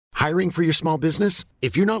Hiring for your small business?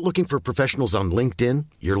 If you're not looking for professionals on LinkedIn,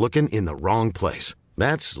 you're looking in the wrong place.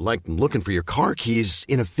 That's like looking for your car keys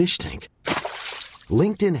in a fish tank.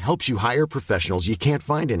 LinkedIn helps you hire professionals you can't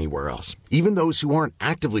find anywhere else, even those who aren't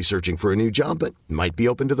actively searching for a new job but might be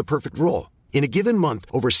open to the perfect role. In a given month,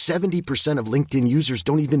 over 70% of LinkedIn users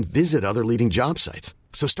don't even visit other leading job sites.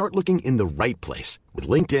 So start looking in the right place. With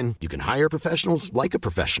LinkedIn, you can hire professionals like a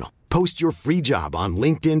professional. Post your free job on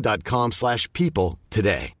linkedin.com/people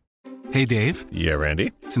today. Hey, Dave. Yeah,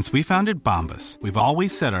 Randy. Since we founded Bombas, we've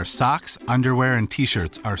always said our socks, underwear, and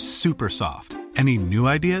T-shirts are super soft. Any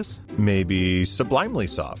new ideas? Maybe sublimely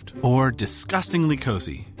soft. Or disgustingly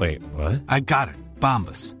cozy. Wait, what? I got it.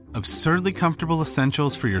 Bombas. Absurdly comfortable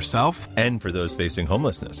essentials for yourself and for those facing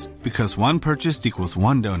homelessness. Because one purchased equals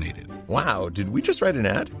one donated. Wow, did we just write an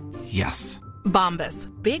ad? Yes. Bombas.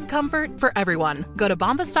 Big comfort for everyone. Go to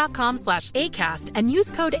bombas.com/ACAST and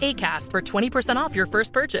use code ACAST for 20% off your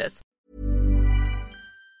first purchase.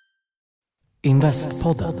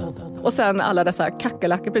 Investpodden. Och sen alla dessa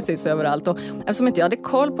kackerlackor precis överallt. Och eftersom inte jag hade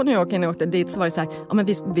koll på New York innan jag åkte dit, så var det så här, ja, men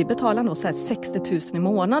vi betalar nog så här 60 000 i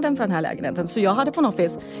månaden för den här lägenheten. Så jag hade på något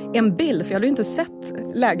vis en bild, för jag hade ju inte sett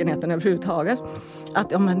lägenheten överhuvudtaget,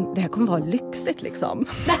 att ja, men det här kommer vara lyxigt liksom.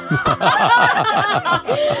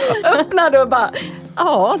 Öppnade och bara,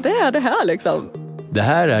 ja, det är det här liksom. Det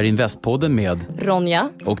här är Investpodden med Ronja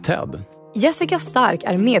och Ted. Jessica Stark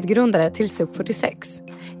är medgrundare till SUP46.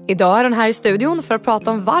 Idag är hon här i studion för att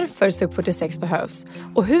prata om varför SUP46 behövs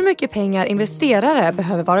och hur mycket pengar investerare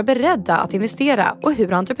behöver vara beredda att investera och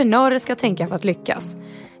hur entreprenörer ska tänka för att lyckas.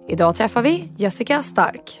 Idag träffar vi Jessica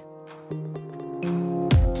Stark.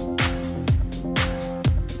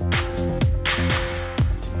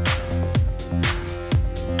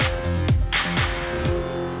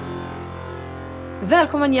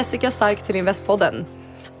 Välkommen Jessica Stark till Investpodden.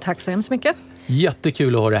 Tack så hemskt mycket.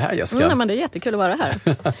 Jättekul att ha det här, Jessica. Men det är jättekul att vara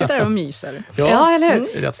här. Sitter här och myser. Ja, eller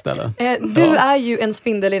hur? Rätt ställe. Du är ju en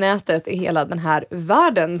spindel i nätet i hela den här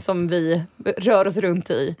världen som vi rör oss runt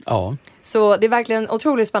i. Ja. Så det är verkligen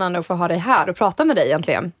otroligt spännande att få ha dig här och prata med dig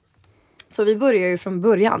egentligen. Så vi börjar ju från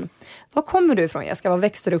början. Var kommer du ifrån, Jessica? Var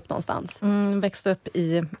växte du upp någonstans? Växte upp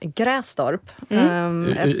i Grästorp.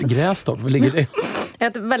 Grästorp, var ligger det?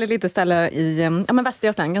 Ett väldigt litet ställe i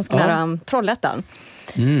Västergötland, ganska nära Trollhättan.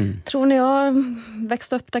 Tror ni jag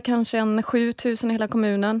växte upp där kanske en 7 000 i hela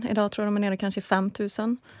kommunen. Idag tror jag de är nere kanske 5 000.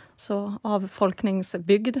 Så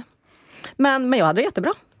avfolkningsbygd. Men jag hade det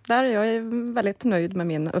jättebra. Där jag är väldigt nöjd med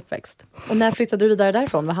min uppväxt. Och när flyttade du vidare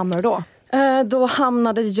därifrån? Var hamnade du då? Då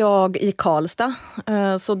hamnade jag i Karlstad.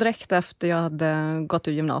 Så direkt efter jag hade gått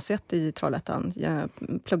ur gymnasiet i Trollhättan. Jag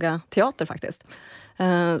pluggade teater faktiskt.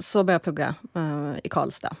 Så började jag plugga i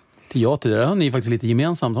Karlstad. Teater, där har ni faktiskt lite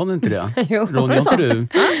gemensamt, har ni inte det? Jo. Ronja, inte du?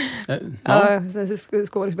 Ja,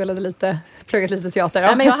 skådespelade lite, pluggat lite teater. Ja.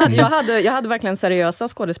 Ja, men jag hade verkligen seriösa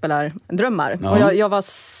skådespelardrömmar. Ja. Och jag var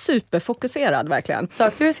superfokuserad verkligen.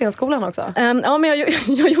 Sökte du i scenskolan också? Ja, men jag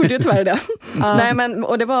gjorde ju tyvärr det. Nej, men,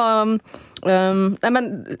 och det var...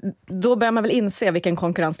 då började man väl inse vilken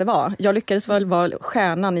konkurrens det var. Jag lyckades väl vara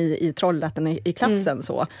stjärnan i Trollhättan i klassen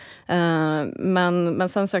så. Men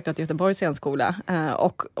sen sökte jag till Göteborgs scenskola.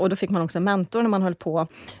 Och då fick man också en mentor när man höll på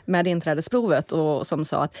med inträdesprovet. Och som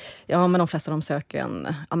sa att ja, men de flesta de söker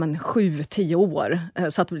 7-10 år.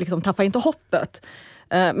 Så att vi liksom tappar inte hoppet.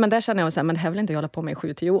 Men där känner jag så här, men det här vill inte jag hålla på med i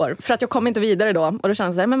 7-10 år. För att jag kom inte vidare då. Och då kände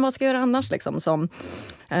jag så här, men vad ska jag göra annars liksom, som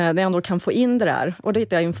där jag ändå kan få in det där. Och då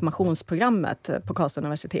hittade jag informationsprogrammet på Karlstad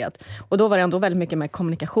universitet. Och då var det ändå väldigt mycket med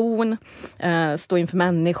kommunikation. Stå inför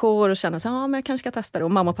människor och känna så här, men jag kanske ska testa det.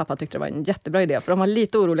 Och mamma och pappa tyckte det var en jättebra idé. För de var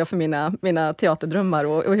lite oroliga för mina teaterdrömmar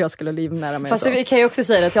och hur jag skulle livnära mig. Fast vi kan ju också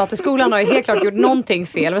säga att teaterskolan har ju helt klart gjort någonting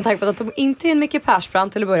fel. Men tack för att de inte är en Micke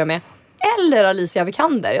Persbrandt till att börja med. Eller Alicia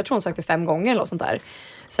Vikander. Jag tror hon sökte 5 gånger eller något sånt där.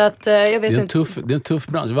 Så att jag vet inte. Det är en tuff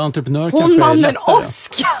bransch. Var entreprenör hon vann en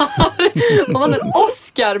Oscar. Hon vann en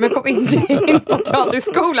Oscar men kom inte in på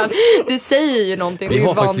teaterskolan. Det säger ju någonting. Vi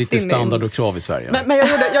har faktiskt lite standard och krav i Sverige. Men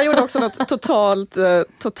jag gjorde också något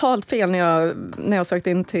totalt fel när jag sökte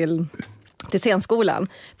in till scenskolan.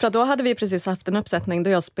 För att då hade vi precis haft en uppsättning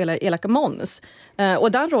där jag spelade elaka Måns.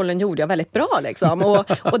 Och den rollen gjorde jag väldigt bra liksom.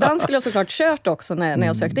 Och den skulle jag såklart kört också när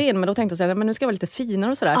jag sökte in. Men då tänkte jag så här, men nu ska jag vara lite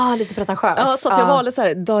finare och sådär. Lite pretentiös. Ja, så att jag valde så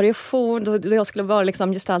här, Dario Forn, då jag skulle vara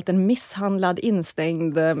liksom gestalt en misshandlad,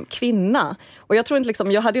 instängd kvinna. Och jag tror inte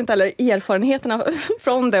liksom, jag hade ju inte heller erfarenheterna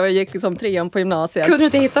från det och jag gick liksom 3:an på gymnasiet. Kunde du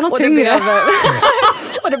inte hitta något tyngre?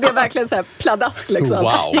 Och det blev verkligen så här pladask liksom.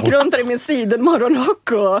 Wow. Gick runt där i min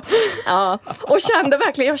sidenmorgonrock och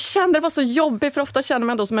jag kände det var så jobbigt, för ofta känner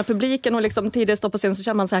man då som är publiken och liksom tidigare står på scen så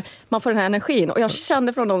känner man så här, man får den här energin. Och jag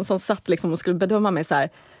kände från de som satt liksom och skulle bedöma mig så här,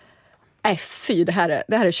 fy, det här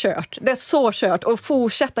är kört. Det är så kört. Och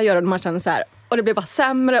fortsätta göra det man känner så här. Och det blir bara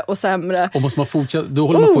sämre och sämre. Och måste man fortsätta, då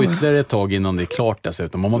håller man på ytterligare ett tag innan det är klart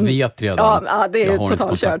dessutom. Om man vet redan. Ja, det är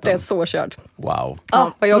totalt kört. Det är så kört. Wow.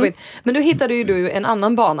 Ja, vad jobbigt. Men du hittade ju en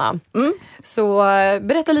annan bana. Så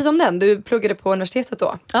berätta lite om den. Du pluggade på universitetet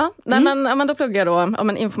då. Ja, men då pluggade jag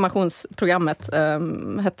då informationsprogrammet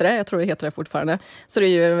hette det. Jag tror det heter det fortfarande. Så det är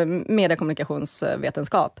ju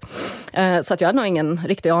mediekommunikationsvetenskap. Så att jag hade nog ingen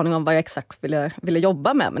riktig aning om vad jag exakt ville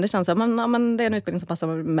jobba med. Men det känns som att det är en utbildning som passar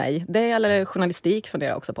mig. Det eller journalistik funderar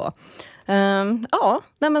jag också på.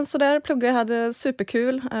 Så där pluggade jag, hade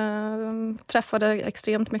superkul. Träffade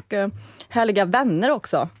extremt mycket härliga vänner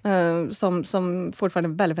också. Som fortfarande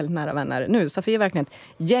är väldigt, väldigt nära vänner nu. Så vi är verkligen ett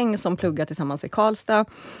gäng som pluggar tillsammans i Karlstad.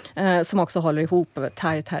 Som också håller ihop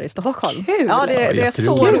tajt här i Stockholm. Vad kul! Ja, det är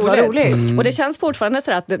så roligt. Och det känns fortfarande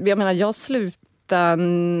så att, jag menar, jag slutade,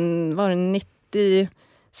 var det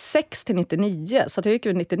 96 till 99. Så att jag gick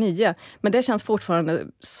ut 99. Men det känns fortfarande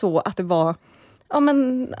så att det var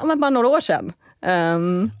bara några år sedan.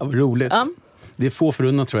 Roligt. Ja. Det är få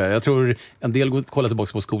förunnat, tror jag. Jag tror en del kollar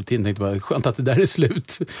tillbaka på skoltiden och tänkte bara, skönt att det där är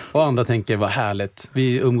slut. Och andra tänker, vad härligt.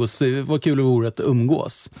 Vi umgås, vad kul det vore att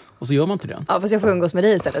umgås. Och så gör man inte det. Ja, fast jag får umgås med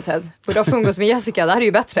dig istället, Ted. Och jag får umgås med Jessica, det här är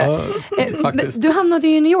ju bättre. Ja, faktiskt. Du hamnade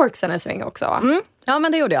ju i New York sen en sväng också, va? Ja,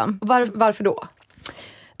 men det gjorde jag. Varför då?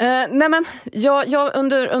 Jag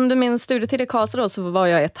under min studietid i Karlstad så var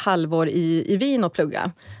jag ett halvår i Wien och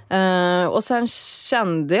plugga. Och sen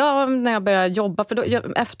kände jag när jag började jobba,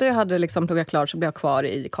 för efter jag hade liksom pluggat klart så blev jag kvar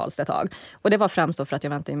i Karlstad ett tag. Och det var främst då för att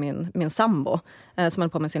jag väntade i min sambo som höll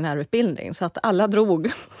på med sin lärarutbildning. Så att alla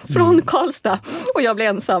drog från Karlstad och jag blev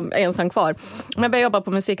ensam kvar. Men jag började jobba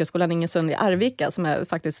på Musikhögskolan Ingesund i Arvika som är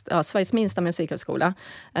faktiskt Sveriges minsta musikhögskola.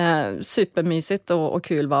 Supermysigt och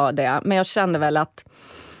kul var det. Men jag kände väl att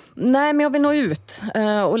nej, men jag vill nå ut.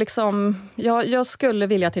 Och liksom, jag skulle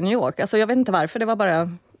vilja till New York. Alltså jag vet inte varför, det var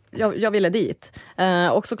bara jag ville dit.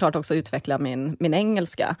 Och såklart också utveckla min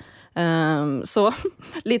engelska. Så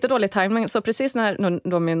lite dålig timing. Så precis när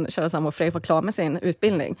då min kära sambo Fredrik var klar med sin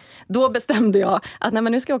utbildning, då bestämde jag att nej,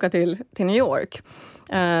 men nu ska jag åka till New York.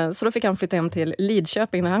 Så då fick han flytta hem till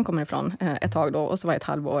Lidköping när han kommer ifrån ett tag då. Och så var jag ett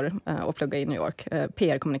halvår och plugga i New York,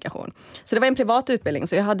 PR-kommunikation. Så det var en privat utbildning,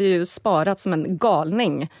 så jag hade ju sparat som en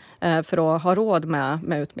galning för att ha råd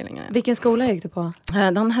med utbildningen. Vilken skola gick du på?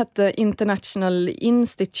 Den hette International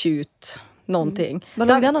Institute någonting. Var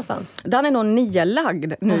låg den någonstans? Den är nog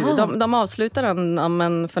nedlagd nu. De avslutade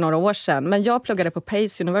den för några år sedan. Men jag pluggade på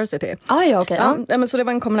Pace University. Okay. Men så det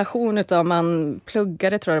var en kombination utav, man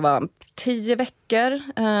pluggade, tror jag det var 10 veckor.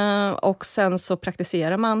 Och sen så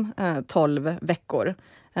praktiserar man 12 veckor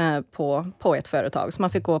på ett företag. Så man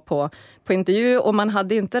fick gå på intervju, och man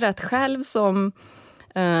hade inte rätt själv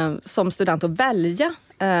som student att välja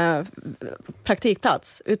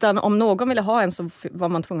praktikplats, utan om någon ville ha en så var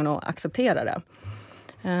man tvungen att acceptera det.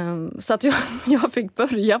 Så att jag fick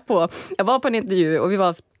börja jag var på en intervju och vi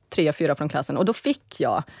var 3-4 från klassen, och då fick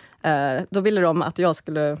jag, då ville de att jag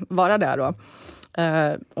skulle vara där då.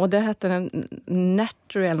 Och det hette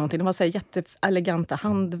Nettery eller någonting. Det var så här jätteeleganta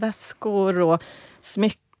handväskor och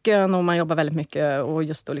smycken, och man jobbar väldigt mycket och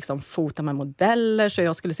just då liksom fota med modeller, så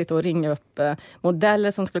jag skulle sitta och ringa upp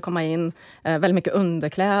modeller som skulle komma in, väldigt mycket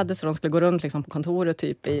underkläder, så de skulle gå runt liksom på kontoret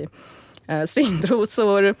typ i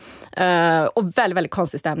stringtrosor, och väldigt, väldigt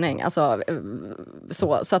konstig stämning, alltså,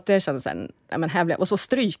 så att det kändes här, och så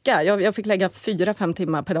stryka, jag fick lägga 4-5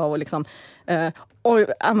 timmar per dag och liksom och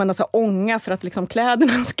använda så ånga för att liksom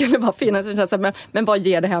kläderna skulle vara fina, så det känns men vad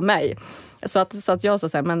ger det här mig? Så att jag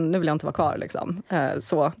sa men nu vill jag inte vara kvar liksom.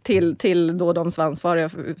 Så till då de som var ansvariga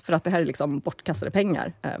för att det här är liksom bortkastade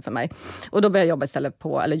pengar för mig. Och då började jag jobba istället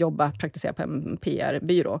praktisera på en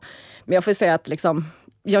PR-byrå. Men jag får säga att liksom,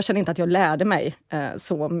 jag kände inte att jag lärde mig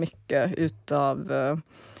så mycket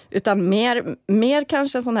utan mer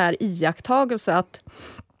kanske en sån här iakttagelse att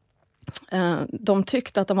de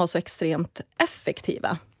tyckte att de var så extremt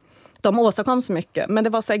effektiva. De åstadkom så mycket, men det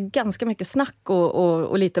var så här ganska mycket snack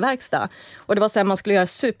och lite verkstad. Och det var så här, man skulle göra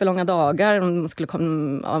superlånga dagar.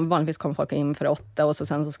 Vanligtvis kom folk in för 8 och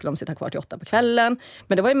sen så skulle de sitta kvar till 8 på kvällen.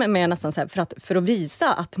 Men det var ju mer nästan så här för att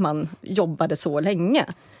visa att man jobbade så länge.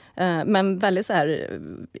 Men väldigt så här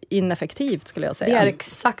ineffektivt skulle jag säga. Det är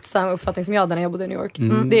exakt samma uppfattning som jag när jag jobbade i New York.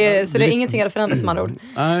 Det är ingenting att förändras som andra ord.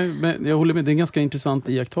 Nej, men jag håller med. Det är en ganska intressant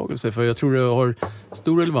iakttagelse, för jag tror det har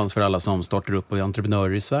stor relevans för alla som startar upp och är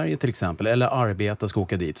entreprenörer i Sverige till exempel, eller arbetar, ska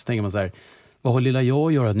åka dit. Så tänker man så här, vad har lilla jag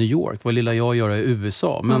att göra i New York? Vad har lilla jag att göra i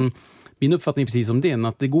USA? Men min uppfattning är precis som din,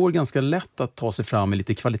 att det går ganska lätt att ta sig fram med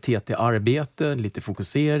lite kvalitet i arbete, lite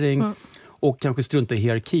fokusering. och kanske strunta i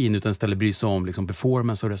hierarkin utan istället bry sig om liksom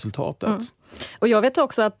performance och resultatet. Och jag vet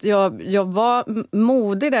också att jag var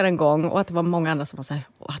modig där en gång och att det var många andra som var så här,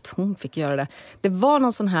 att hon fick göra det. Det var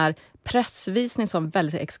någon sån här pressvisning som var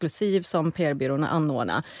väldigt exklusiv som PR-byråerna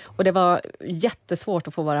anordnade. Och det var jättesvårt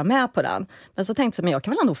att få vara med på den. Men så tänkte jag, men jag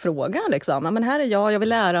kan väl ändå fråga liksom. Men här är jag vill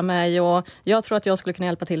lära mig och jag tror att jag skulle kunna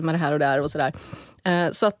hjälpa till med det här och där och sådär.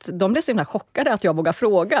 Så att de blev så himla chockade att jag vågade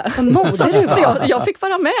fråga. Så jag fick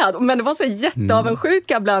vara med. Men det var så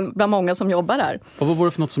jätteavundsjuka bland många som jobbar där. Och vad var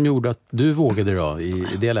det för något som gjorde att du vågade då i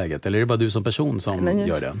det läget? Eller är det bara du som person som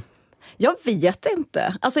gör det? Jag vet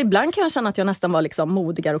inte. Alltså ibland kan jag känna att jag nästan var liksom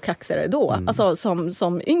modigare och kaxigare då. Alltså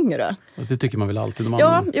som yngre. Alltså, det tycker man väl alltid när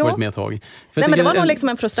man varit med ett tag. Men det var nog liksom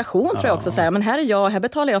en frustration tror jag också. Så här, men här är jag, här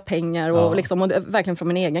betalar jag pengar och, liksom, och verkligen från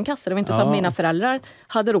min egen kassa. Det var inte så att mina föräldrar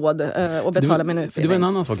hade råd att betala min utbildning. Det var en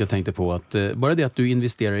annan sak jag tänkte på. Att, bara det att du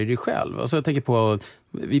investerar i dig själv. Alltså jag tänker på,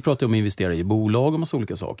 vi pratar om att investera i bolag och massa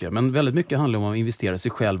olika saker. Men väldigt mycket handlar om att investera i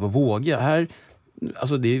sig själv och våga. Här,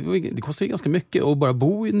 alltså det kostar ju ganska mycket att bara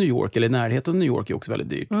bo i New York eller i närheten av New York är också väldigt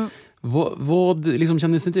dyrt. Vad liksom,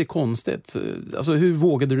 kändes inte det konstigt? Alltså hur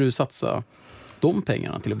vågade du satsa de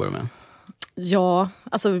pengarna till att börja med? Ja,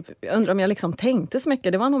 alltså jag undrar om jag liksom tänkte så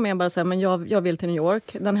mycket. Det var nog mer bara så här, men jag vill till New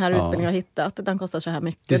York. Den här utbildningen jag har hittat, den kostar så här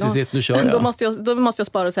mycket. Nu kör jag. Då måste jag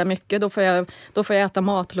spara så här mycket. Då får jag äta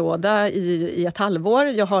matlåda i ett halvår.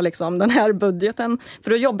 Jag har liksom den här budgeten. För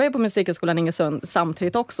då jobbar jag på Musikhögskolan Ingesund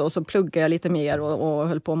samtidigt också. Och så pluggar jag lite mer och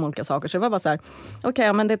höll på med olika saker. Så det var bara så här,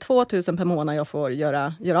 okej, men det är 2000 per månad jag får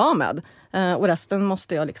göra av med. Och resten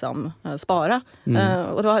måste jag liksom spara.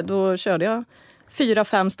 Och då körde jag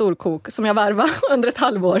 4-5 storkok som jag varvade under ett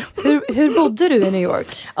halvår. Hur bodde du i New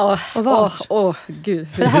York? Och vart?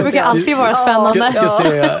 Gud. För det här brukar alltid vara spännande.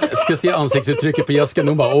 Ska se ansiktsuttrycket på Jessica.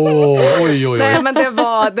 Hon bara, oj. Nej, men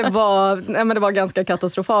det var ganska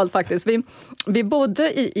katastrofalt faktiskt. Vi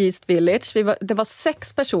bodde i East Village. Det var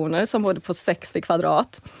 6 personer som bodde på 60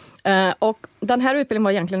 kvadrat. Och den här utbildningen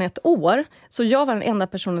var egentligen 1 år. Så jag var den enda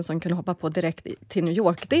personen som kunde hoppa på direkt till New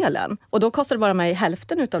York-delen. Och då kostade det bara mig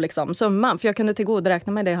hälften utav liksom summan. För jag kunde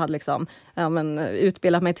tillgodoräkna mig det. Jag hade liksom,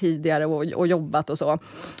 utbildat mig tidigare och jobbat och så.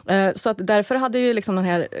 Så att därför hade ju liksom den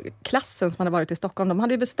här klassen som hade varit i Stockholm, de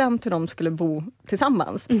hade ju bestämt hur de skulle bo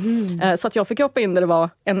tillsammans. Så att jag fick hoppa in där det var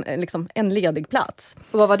en ledig plats.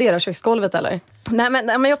 Och vad var det då? Köksgolvet eller? Nej,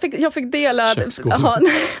 men jag fick dela.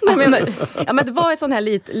 Men det var ett sån här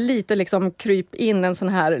lite liksom kryp in, en sån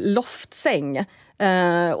här loftsäng.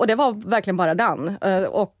 Och det var verkligen bara den.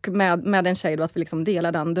 Och med en tjej då att vi liksom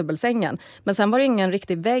delade den dubbelsängen. Men sen var det ingen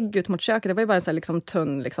riktig vägg ut mot köket. Det var ju bara en sån här liksom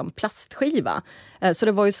tunn liksom plastskiva. Så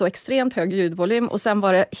det var ju så extremt hög ljudvolym. Och sen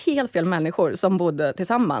var det helt fel människor som bodde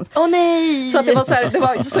tillsammans. Åh nej! Så att det var så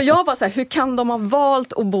här, så jag var så här, hur kan de ha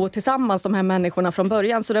valt att bo tillsammans, de här människorna från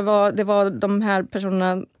början? Så det var de här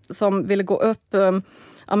personerna som ville gå upp,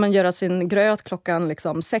 göra sin gröt klockan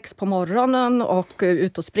liksom 6 på morgonen och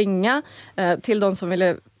ut och springa, till de som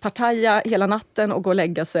ville partaja hela natten och gå och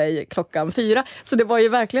lägga sig klockan 4. Så det var ju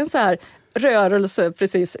verkligen så här rörelse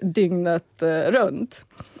precis dygnet runt.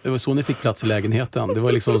 Det var så ni fick plats i lägenheten. Det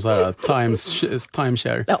var liksom så här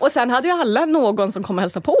timeshare. Ja, och sen hade ju alla någon som kom och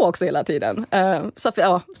hälsa på också hela tiden. Så att,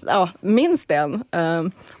 minst en.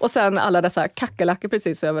 Och sen alla dessa kackelacker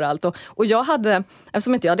precis överallt. Och jag hade,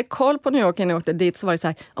 eftersom inte jag hade koll på New York innan jag åkte dit, så var det så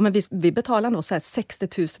här, men vi betalar nog så här 60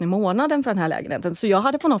 000 i månaden för den här lägenheten. Så jag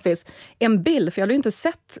hade på något vis en bild, för jag hade ju inte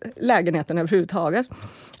sett lägenheten överhuvudtaget,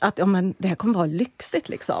 att det här kommer vara lyxigt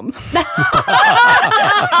liksom.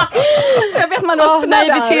 Så jag vet, man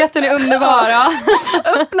naiviteten är underbara.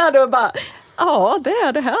 Öppnade och bara, ja, det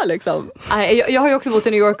är det här liksom. Jag har ju också bott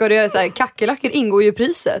i New York och det är så här, kackelacker ingår ju i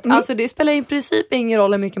priset. Alltså det spelar i princip ingen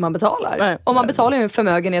roll hur mycket man betalar. Nej. Och man betalar ju en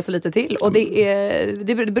förmögenhet och lite till. Och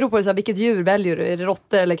det beror på så här, vilket djur väljer du. Är det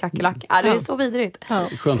råttor eller kackerlack? Det är så vidrigt. Ja.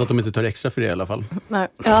 Skönt att de inte tar extra för det i alla fall. Nej.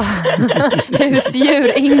 Ja.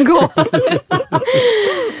 Husdjur ingår.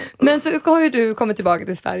 Men så har ju du kommit tillbaka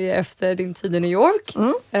till Sverige efter din tid i New York.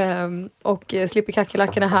 Och slipper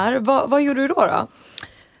kackerlackorna här. Vad gjorde du då?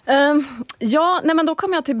 Men då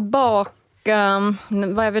kom jag tillbaka,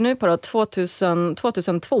 vad är vi nu på då?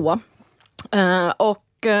 2002. Och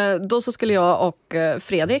då så skulle jag och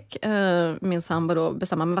Fredrik, min sambo, då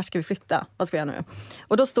bestämma, men var ska vi flytta? Vad ska vi göra nu?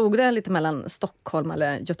 Och då stod det lite mellan Stockholm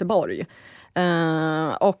eller Göteborg.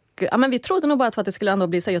 Och men vi trodde nog bara att det skulle ändå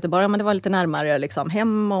bli så i Göteborg, men det var lite närmare liksom,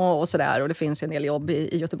 hem och sådär. Och det finns ju en del jobb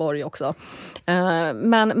i Göteborg också.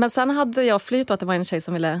 Men sen hade jag flytt att det var en tjej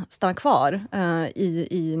som ville stanna kvar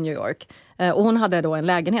i New York. Och hon hade då en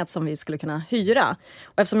lägenhet som vi skulle kunna hyra.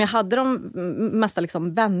 Och eftersom jag hade de mesta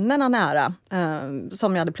liksom vännerna nära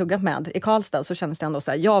som jag hade pluggat med i Karlstad, så kändes det ändå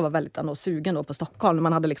så här, jag var väldigt ändå sugen då på Stockholm.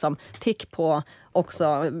 Man hade liksom tick på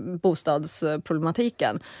också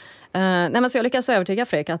bostadsproblematiken. Men så jag lyckades övertyga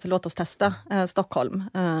Fredrik att låt oss testa Stockholm.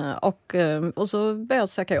 Och så började jag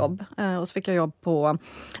söka jobb. Och så fick jag jobb på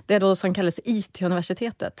det då som kallas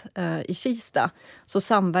IT-universitetet i Kista. Så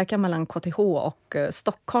samverkan mellan KTH och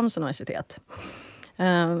Stockholms universitet.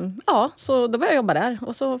 Så då började jag jobba där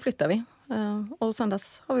och så flyttade vi. Och sen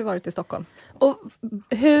dess har vi varit i Stockholm. Och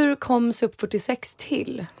hur kom SUP 46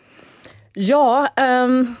 till? Ja,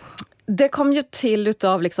 det kom ju till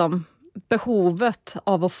utav liksom behovet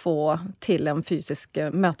av att få till en fysisk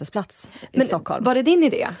mötesplats i Stockholm. Var det din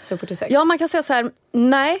idé, SUP 46? Ja, man kan säga så här,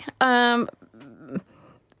 nej.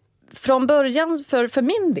 Från början, för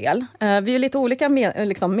min del, vi är lite olika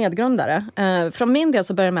medgrundare. Från min del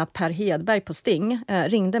så började det med att Per Hedberg på Sting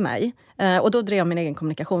ringde mig. Och då drev jag min egen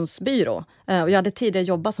kommunikationsbyrå. Och jag hade tidigare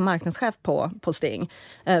jobbat som marknadschef på Sting.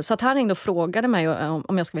 Så att han ringde och frågade mig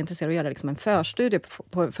om jag skulle vara intresserad av att göra liksom en förstudie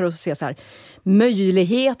för att se så här,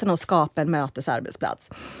 möjligheten att skapa en mötesarbetsplats.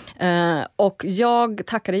 Och jag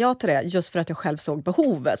tackade ja till det just för att jag själv såg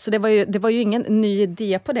behovet. Så det var ju ingen ny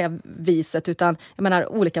idé på det viset, utan jag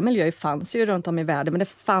menar, olika miljöer fanns ju runt om i världen, men det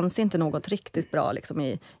fanns inte något riktigt bra liksom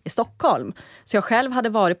i Stockholm. Så jag själv hade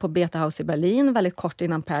varit på Beta House i Berlin väldigt kort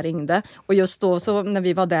innan Per ringde. Och just då, så när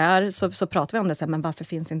vi var där, så pratade vi om det, så här, men varför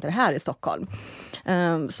finns inte det här i Stockholm?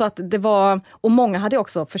 Så att det var, och många hade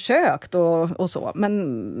också försökt och så.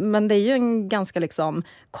 Men det är ju en ganska liksom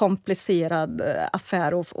komplicerad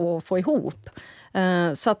affär att få ihop.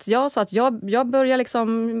 Så att jag började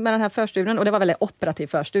liksom med den här förstudien, och det var väldigt operativ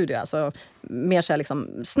förstudie, alltså mer så här liksom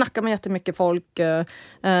snacka med jättemycket folk,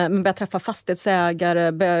 börja träffa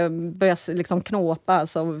fastighetsägare, börja liksom knåpa,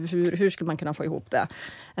 alltså hur skulle man kunna få ihop det.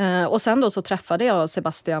 Och sen då så träffade jag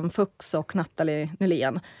Sebastian Fuchs och Nathalie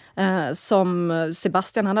Nylén. Som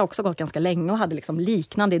Sebastian hade också gått ganska länge och hade liksom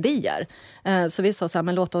liknande idéer. Så vi sa så här,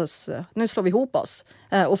 men nu slår vi ihop oss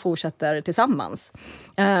och fortsätter tillsammans.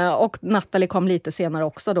 Och Nathalie kom lite senare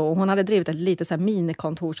också då. Hon hade drivit ett lite så här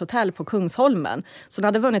minikontorshotell på Kungsholmen. Så hon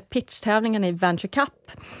hade vunnit pitchtävlingen i Venture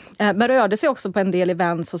Cup. Men rörde sig också på en del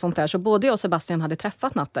events och sånt där. Så både jag och Sebastian hade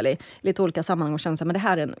träffat Nathalie i lite olika sammanhang och kände så här, men det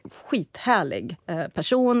här är en skithärlig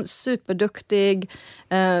person, superduktig,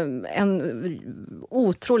 en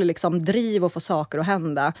otrolig liksom driv att få saker att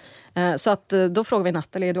hända. Så att då frågade vi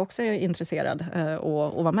Nathalie, är du också intresserad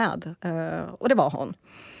att vara med? Och det var hon.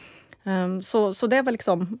 Så det var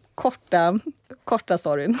liksom korta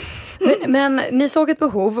storyn. Men ni såg ett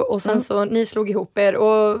behov och sen så ni slog ihop er.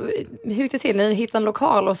 Och hur gick det till? Ni hittade en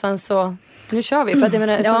lokal och sen så, nu kör vi. För att jag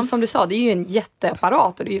menar, som du sa, det är ju en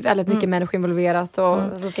jätteapparat och det är ju väldigt mycket människor involverat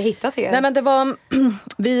och som ska hitta till er. Nej, men det var,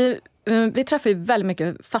 vi träffade ju väldigt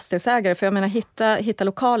mycket fastighetsägare, för jag menar hitta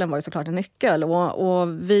lokalen var ju såklart en nyckel, och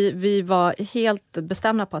vi var helt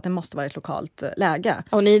bestämda på att det måste vara ett lokalt läge.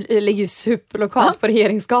 Och ni ligger ju superlokalt på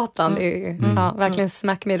Regeringsgatan. Det är verkligen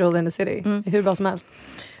smack middle in the city. Hur bra som helst.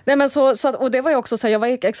 Nej, men och det var ju också så här, jag var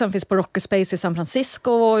exempelvis på Rocket Space i San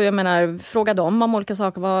Francisco och jag menar, frågade dem om olika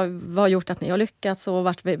saker, vad har gjort att ni har lyckats och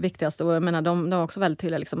varit viktigast, och jag menar, de var också väldigt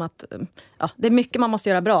tydliga liksom att det är mycket man måste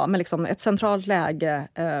göra bra, men liksom ett centralt läge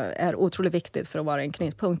är otroligt viktigt för att vara en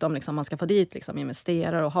knutpunkt om liksom man ska få dit liksom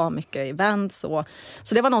investerare och ha mycket events, så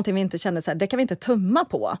det var någonting vi inte kände så här, det kan vi inte tumma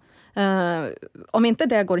på. Om inte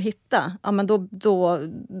det går att hitta, men då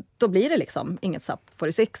blir det liksom inget SUP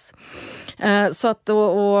 46. Så att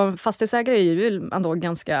och fastighetsägare är ju ändå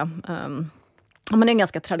ganska men det är en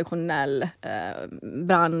ganska traditionell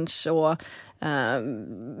bransch, och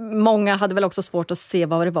många hade väl också svårt att se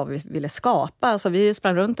vad det var vi ville skapa. Alltså vi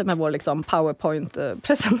sprang runt med vår liksom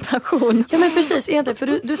PowerPoint-presentation. Ja, men precis, egentligen,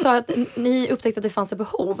 för du sa att ni upptäckte att det fanns ett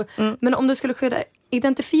behov. Men om du skulle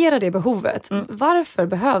identifiera det behovet, varför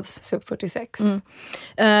behövs SUP 46?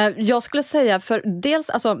 Jag skulle säga för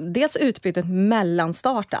dels utbytet mellan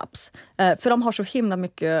startups. För de har så himla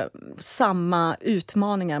mycket samma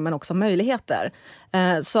utmaningar men också möjligheter.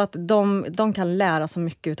 Så att de kan lära så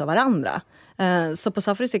mycket av varandra. Så på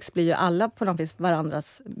SUP 46 blir ju alla på något vis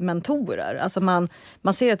varandras mentorer. Alltså man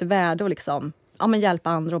ser ett värde och liksom hjälpa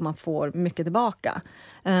andra, och man får mycket tillbaka.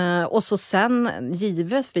 Och så sen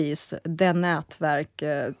givetvis det nätverk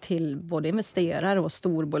till både investerare och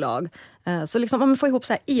storbolag Så liksom, man får ihop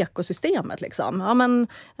så här ekosystemet. Liksom. Ja, men,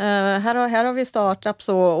 här har vi startups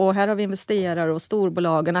och här har vi investerare och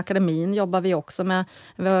storbolagen. Akademin jobbar vi också med.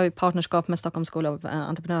 Vi har ju partnerskap med Stockholm School of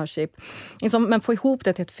Entrepreneurship. Liksom, men få ihop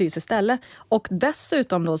det till ett fysiskt ställe. Och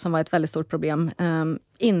dessutom då, som var ett väldigt stort problem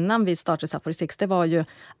innan vi startade Safari 6, det var ju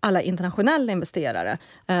alla internationella investerare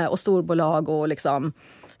och storbolag och liksom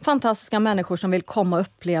fantastiska människor som vill komma och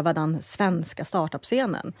uppleva den svenska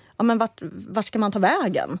startup-scenen. Ja, men vart ska man ta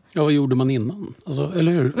vägen? Ja, vad gjorde man innan? Alltså,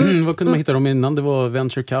 eller hur? Vad kunde man hitta dem innan? Det var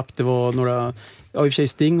Venture Cup, det var några... Ja, i och för sig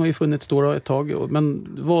Sting har ju funnits då ett tag. Men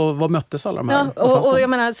vad möttes alla de här? Ja, och jag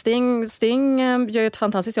menar, Sting gör ju ett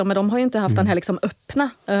fantastiskt jobb, men de har ju inte haft den här liksom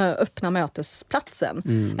öppna mötesplatsen.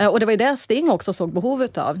 Och det var ju det Sting också såg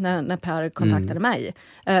behovet av när Per kontaktade mig.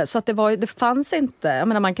 Så att det fanns inte... Jag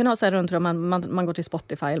menar, man kan ha så här runt man går till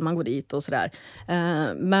Spotify eller man går dit och sådär.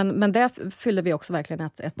 Men där fyllde vi också verkligen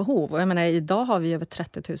ett behov. Och jag menar, idag har vi över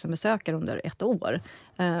 30 000 besökare under ett år.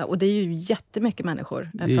 Och det är ju jättemycket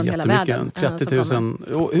människor från hela världen. 30 000.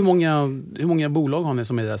 Och hur många bolag har ni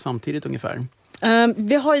som är där samtidigt ungefär?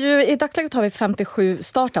 Vi har ju, i dagsläget har vi 57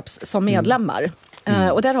 startups som medlemmar.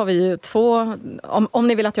 Och där har vi ju 2, om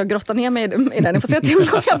ni vill att jag grottar ner mig i den, ni får se till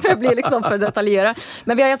om jag blir liksom för detaljerad.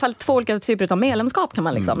 Men vi har i alla fall 2 olika typer av medlemskap kan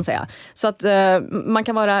man liksom säga. Så att man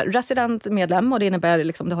kan vara resident-medlem och det innebär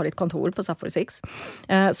liksom du har ditt kontor på Safari 6.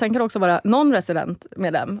 Sen kan det också vara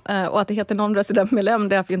non-resident-medlem. Och att det heter non-resident-medlem,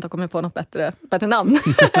 det är att vi inte har kommit på något bättre namn.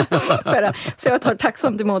 Så jag tar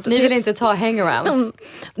tacksamt emot. Ni vill inte ta hangarounds?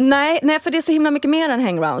 Nej, för det är så himla mycket mer än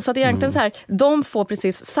hangarounds. Så att egentligen så här, de får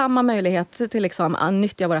precis samma möjlighet till liksom att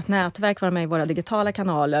nyttja vårt nätverk, vara med i våra digitala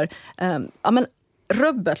kanaler.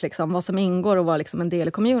 Rubbet liksom, vad som ingår och vara liksom en del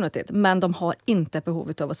i communityt. Men de har inte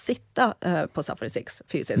behovet av att sitta på Safari 6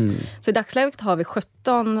 fysiskt. Så i dagsläget har vi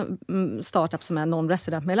 17 startups som är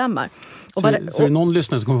non-resident-medlemmar. Så är det någon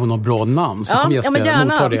lyssnare som kommer på något bra namn så kommer jag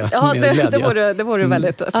motta det med glädje. Det vore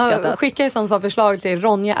väldigt uppskattat. Skicka i sånt fall förslag till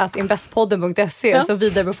ronja@investpodden.se så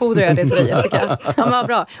vidarebefordrar jag det till dig, Jessica. Ja, men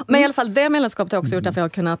bra. Men i alla fall, det medlemskapet har också gjort att vi har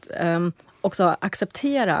kunnat också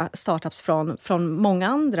acceptera startups från många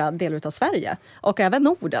andra delar av Sverige och även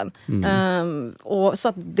Norden. Och så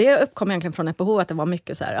att det uppkom egentligen från ett behov att det var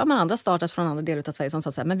mycket så här, ja, men andra startups från andra delar av Sverige som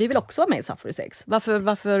sa så här, men vi vill också vara med i Safari 6.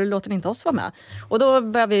 Varför låter ni inte oss vara med? Och då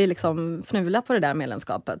började vi liksom fnula på det där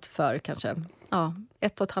medlemskapet för kanske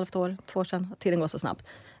 1,5 år, 2 år sedan. Tiden går så snabbt.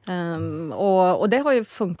 Och det har ju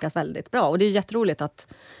funkat väldigt bra. Och det är jätteroligt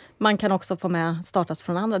att man kan också få med startups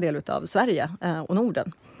från andra delar av Sverige och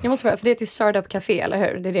Norden. Jag måste fråga, för det är ett Startup Café, eller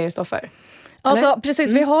hur? Det är det står för. Alltså,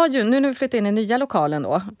 precis, vi har ju, nu när vi flyttar in i nya lokalen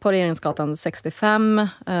då, på Regeringsgatan 65,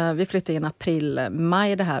 vi flyttade in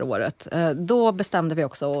april-maj det här året, då bestämde vi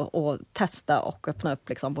också att testa och öppna upp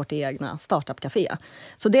liksom vårt egna startup-café.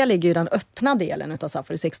 Så det ligger ju den öppna delen utav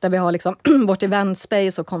Safari 6, där vi har liksom vårt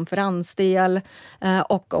eventspace och konferensdel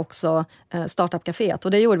och också startup-caféet.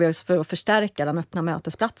 Och det gjorde vi för att förstärka den öppna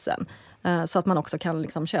mötesplatsen. Så att man också kan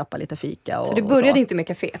liksom köpa lite fika. Och, så det började inte med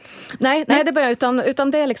kaféet? Nej, det började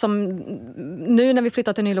utan det är liksom, nu när vi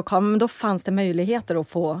flyttat till en ny lokal, då fanns det möjligheter att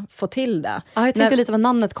få till det. Ja, jag tänkte lite var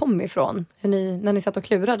namnet kom ifrån. När ni satt och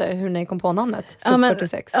klurade, hur ni kom på namnet.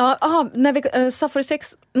 SUP46. När vi, Safari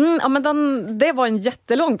 6, det var en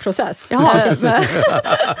jättelång process. Jaha, okay.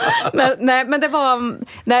 men det var,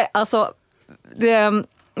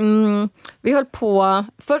 vi höll på,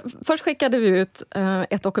 först skickade vi ut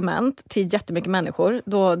ett dokument till jättemycket människor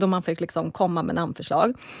då man fick liksom komma med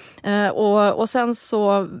namnförslag. Och sen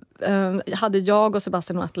så hade jag och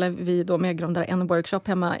Sebastian och Atle, vi då medgrundade en workshop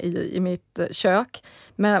hemma i mitt kök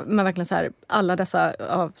med verkligen så här, alla dessa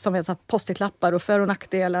som vi har post-it-lappar och för- och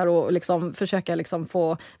nackdelar och liksom försöka liksom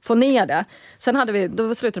få ner det. Sen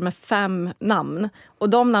då slutade det med 5 namn och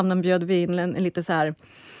de namnen bjöd vi in en lite så här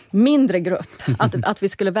mindre grupp att vi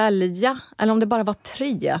skulle välja, eller om det bara var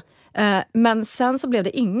 3. Men sen så blev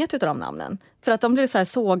det inget utav de namnen. För att de blev så här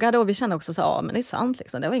sågade och vi kände också så men det är sant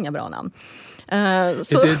liksom, det var inga bra namn. Det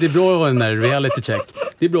är bra att ha den här reality check.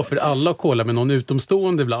 Det är bra för alla att kolla med någon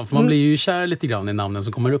utomstående ibland, för man blir ju kär lite grann i namnen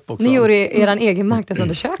som kommer upp också. Ni gjorde er egen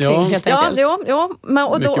marknadsundersökning helt enkelt. Ja, men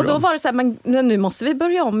och då var det så här, men nu måste vi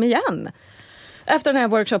börja om igen. Efter den här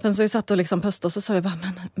workshopen så vi satt och liksom pöste och så sa vi bara,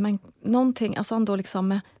 men någonting, alltså ändå liksom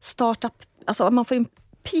med startup, alltså man får in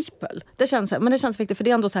people. Det känns viktigt, för det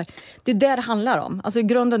är ändå så här, det är det handlar om. Alltså i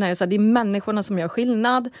grunden är det så här, det är människorna som gör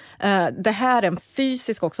skillnad. Det här är en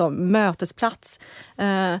fysisk också mötesplats.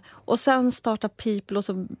 Och sen starta people och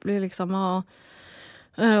så blir det liksom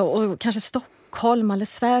och kanske Stockholm eller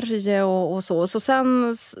Sverige och så. Så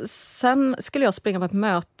sen skulle jag springa på ett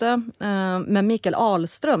möte med Mikael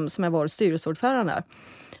Ahlström som är vår styrelseordförande.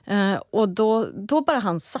 Och då bara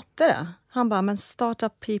han satte det. Han bara, men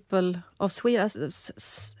Startup People of Sweden,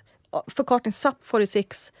 förkortning SUP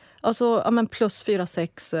 46, och så men plus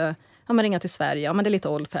 46, ringa till Sverige. Men det är lite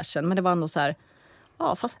old fashion, men det var ändå så här.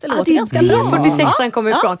 Ja, fast det låter ganska bra. Det är 46an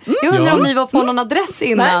kommer ifrån. Jag undrar om ni var på någon adress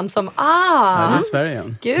innan som det är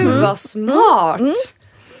Sverige. Gud vad smart.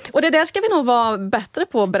 Och det där ska vi nog vara bättre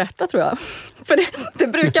på att berätta, tror jag. För det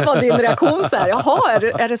brukar vara din reaktion så här. Jaha,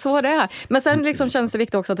 är det så det är? Men sen liksom känns det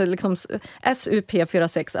viktigt också att det liksom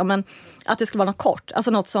SUP46, men att det ska vara något kort.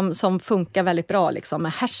 Alltså något som funkar väldigt bra liksom,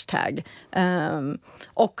 med hashtag.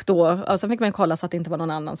 Och då, alltså fick man kolla så att det inte var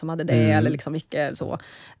någon annan som hade det eller liksom vilka så.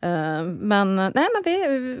 Men det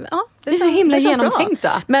är så himla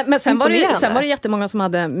genomtänkta. Men sen var det jättemånga som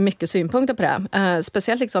hade mycket synpunkter på det.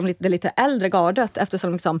 Speciellt liksom det lite äldre gardet,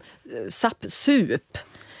 eftersom liksom SUP.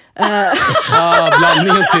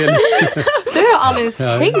 Blandningen till. Det har jag aldrig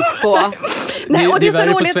tänkt på. Nej, och det är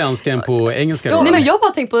värre på svenska än på engelska. Nej, men jag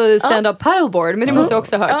bara tänkt på stand-up paddleboard, men det måste jag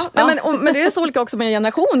också ha hört. Men det är så olika också med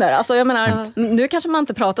generationer. Alltså, jag menar, nu kanske man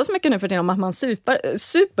inte pratar så mycket nu för tiden om att man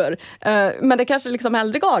super. Men det kanske liksom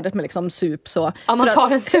äldre gardet med liksom sup. Så. Ja, man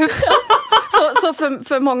tar en sup. Så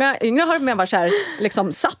för många yngre har det med varit så här,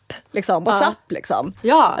 liksom SAP, liksom, WhatsApp, liksom.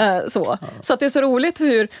 Ja. Så att det är så roligt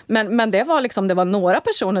hur, men det var liksom, det var några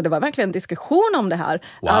personer, det var verkligen en diskussion om det här.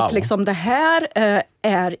 Wow. Att liksom det här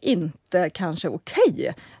är inte kanske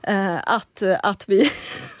okej. Att vi...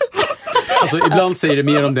 Alltså, ibland säger det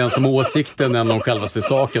mer om den som åsikten än om självaste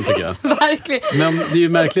saken, tycker jag. Verkligen. Men det är ju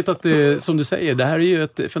märkligt att, som du säger, det här är ju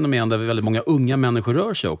ett fenomen där väldigt många unga människor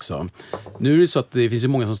rör sig också. Nu är det så att det finns ju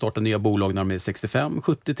många som startar nya bolag när de är 65,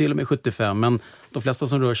 70 till och med 75, men de flesta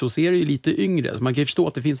som rör sig hos er är ju lite yngre. Så man kan ju förstå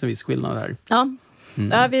att det finns en viss skillnad här. Ja.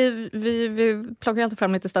 Ja, vi plockar alltid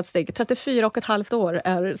fram lite statistik. 34,5 år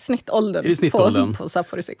är snittåldern på SUP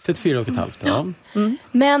 46. 34,5, ja.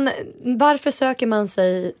 Men varför söker man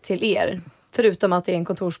sig till er? Förutom att det är en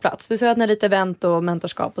kontorsplats. Du säger att ni är lite event och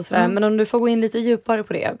mentorskap och sådär. Men om du får gå in lite djupare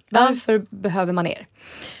på det. Varför behöver man er?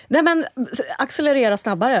 Nej, men accelerera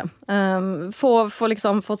snabbare. Få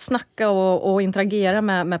snacka och interagera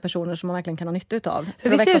med personer som man verkligen kan ha nytta utav.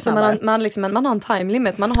 Visst är det så man har en time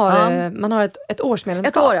limit. Man har ett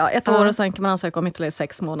årsmedlemskap. Ett år och sen kan man ansöka om ytterligare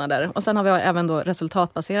 6 månader. Och sen har vi även då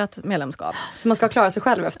resultatbaserat medlemskap. Så man ska klara sig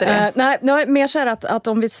själv efter det? Nej, mer så här att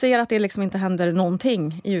om vi ser att det liksom inte händer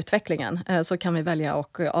någonting i utvecklingen så kan vi välja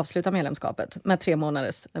att avsluta medlemskapet med 3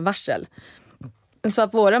 månaders varsel. Så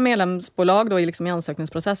att våra medlemsbolag då liksom i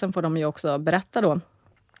ansökningsprocessen får de ju också berätta då.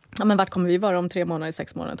 Ja, men vart kommer vi vara om 3 månader,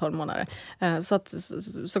 6 månader, 12 månader? Så att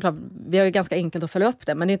såklart, vi har ju ganska enkelt att följa upp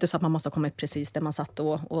det. Men det är inte så att man måste komma precis där man satt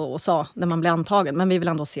och sa när man blev antagen. Men vi vill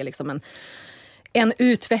ändå se liksom en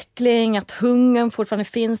utveckling, att hungern fortfarande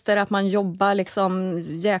finns där, att man jobbar liksom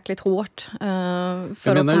jäkligt hårt för att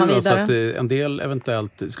komma vidare. Menar du så att en del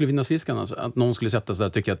eventuellt skulle finnas risken alltså, att någon skulle sätta sig där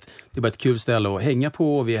och tycka att det är bara ett kul ställe att hänga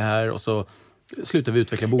på och vi är här och så slutar vi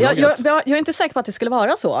utveckla bolaget? Jag är inte säker på att det skulle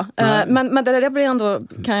vara så. Men det blir ändå,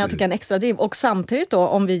 kan jag tycka, en extra driv. Och samtidigt då,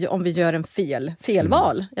 om vi gör en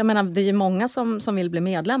felval. Jag menar, det är ju många som vill bli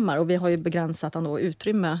medlemmar och vi har ju begränsat ändå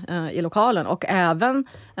utrymme i lokalen. Och även,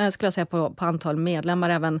 skulle jag säga, på antal medlemmar,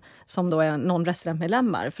 även som då är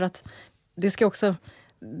non-resident-medlemmar. För att det ska också...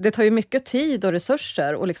 Det tar ju mycket tid och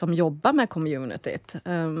resurser att liksom jobba med communityt.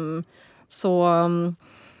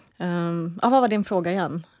 Vad var din fråga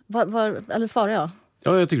igen? Eller svarar jag?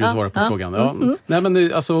 Ja, jag tycker du svarar på frågan. Ja. Nej,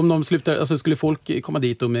 men alltså, om de slutar, alltså, skulle folk komma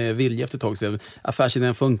dit och med vilja efter ett tag så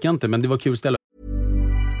affärsidén funkar inte, men det var kul ställe.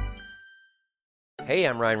 Hey,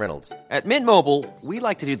 I'm Ryan Reynolds. At Mint Mobile, we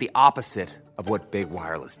like to do the opposite of what Big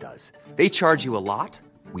Wireless does. They charge you a lot,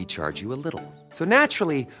 we charge you a little. So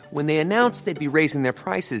naturally, when they announced they'd be raising their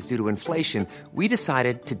prices due to inflation, we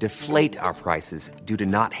decided to deflate our prices due to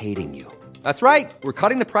not hating you. That's right. We're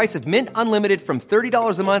cutting the price of Mint Unlimited from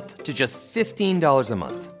 $30 a month to just $15 a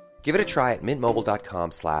month. Give it a try at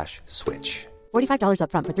mintmobile.com/switch. $45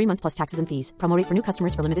 up front for 3 months plus taxes and fees. Promo rate for new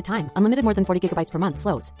customers for limited time. Unlimited more than 40 gigabytes per month.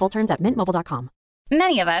 Slows full terms at mintmobile.com.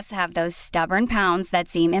 Many of us have those stubborn pounds that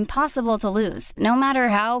seem impossible to lose, no matter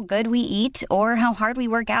how good we eat or how hard we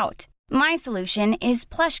work out. My solution is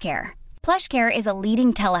PlushCare. PlushCare is a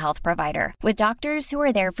leading telehealth provider with doctors who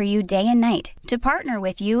are there for you day and night to partner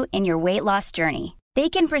with you in your weight loss journey. They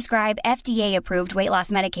can prescribe FDA-approved weight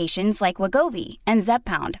loss medications like Wegovy and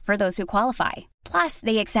Zepbound for those who qualify. Plus,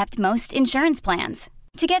 they accept most insurance plans.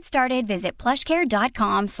 To get started, visit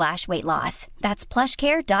plushcare.com/weightloss. That's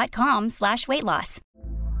plushcare.com/weightloss.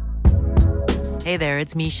 Hey there,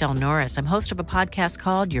 it's Michelle Norris. I'm host of a podcast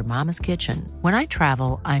called Your Mama's Kitchen. When I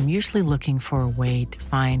travel, I'm usually looking for a way to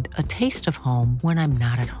find a taste of home when I'm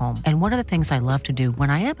not at home. And one of the things I love to do when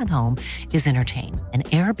I am at home is entertain. And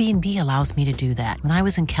Airbnb allows me to do that. When I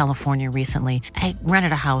was in California recently, I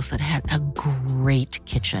rented a house that had a great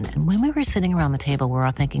kitchen. And when we were sitting around the table, we were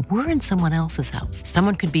all thinking, we're in someone else's house.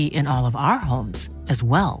 Someone could be in all of our homes as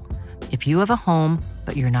well. If you have a home,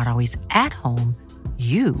 but you're not always at home,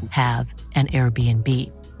 you have an Airbnb.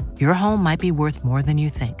 Your home might be worth more than you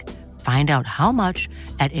think. Find out how much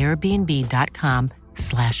at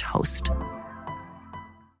airbnb.com/host.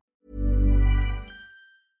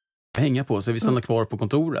 Hänga på sig, vi stannar kvar på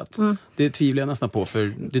kontoret. Det tvivlar jag nästan på, för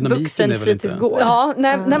dynamiken Vuxen är väl inte... Ja,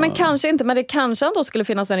 nej men kanske inte, men det kanske ändå skulle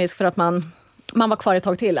finnas en risk för att man var kvar ett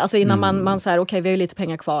tag till. Alltså innan man säger okej, vi har ju lite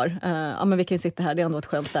pengar kvar. Ja, men vi kan ju sitta här, det är ändå ett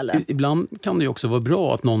skönt ställe. Ibland kan det ju också vara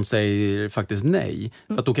bra att någon säger faktiskt nej.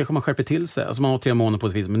 För att då kanske man skärper till sig. Alltså man har 3 månader på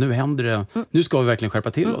sig, men nu händer det. Nu ska vi verkligen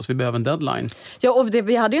skärpa till oss. Vi behöver en deadline. Ja, och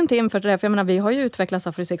vi hade ju inte infört det här, för jag menar, vi har ju utvecklat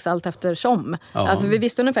Safari 6 allt eftersom. Ja. För vi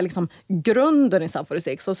visste ungefär liksom grunden i Safari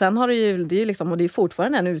 6. Och sen har det är ju liksom, och det är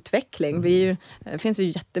fortfarande en utveckling. Det finns ju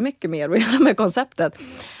jättemycket mer att göra med konceptet.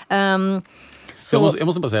 Jag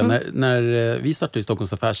måste bara säga, när vi startade i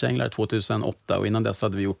Stockholms affärsänglar 2008, och innan dess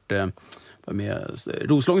hade vi gjort med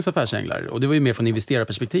Roslagens affärsänglar, och det var ju mer från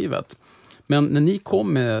investerarperspektivet. Men när ni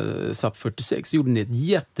kom med SAP 46 gjorde ni ett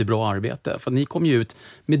jättebra arbete, för ni kom ju ut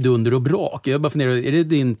med dunder och brak. Jag bara funderar, är det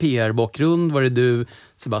din PR-bakgrund? Var det du,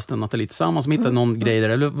 Sebastian, Nathalie tillsammans som hittade någon grej där?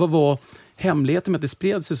 Eller vad var hemligheten med att det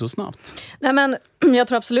spred sig så snabbt? Nej, men jag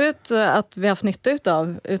tror absolut att vi har haft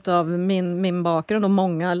nytta utav min bakgrund och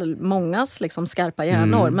mångas liksom skarpa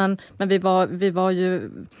hjärnor. Men vi var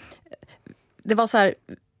ju... Det var så här...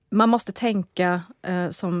 Man måste tänka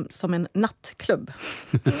som en nattklubb.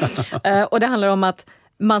 Och det handlar om att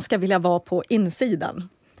man ska vilja vara på insidan.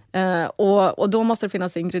 Och då måste det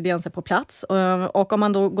finnas ingredienser på plats. Och om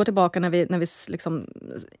man då går tillbaka när vi liksom,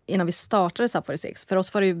 innan vi startade Safari 6, för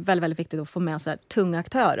oss var det ju väldigt, väldigt viktigt att få med så här tunga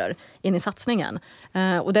aktörer in i satsningen.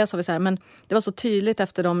 Och det sa vi så här, men det var så tydligt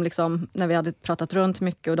efter dem liksom, när vi hade pratat runt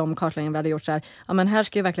mycket och de kartläggningar vi hade gjort så här, ja men här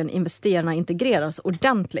ska ju verkligen investerarna integreras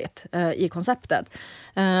ordentligt i konceptet.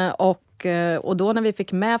 Och då när vi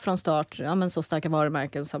fick med från start så starka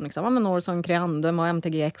varumärken som liksom, Norson, Creandum och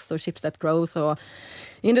MTGX och Schibsted Growth och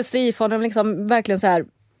Industrifonden, liksom verkligen så här,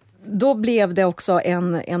 då blev det också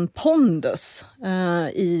en pondus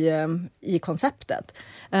i konceptet.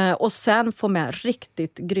 Och sen få med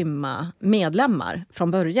riktigt grymma medlemmar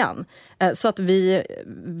från början. Så att vi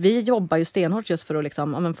jobbar ju stenhårt just för att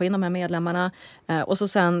liksom, få in de här medlemmarna. Och så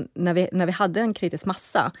sen när vi hade en kritisk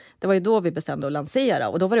massa, det var ju då vi bestämde att lansera.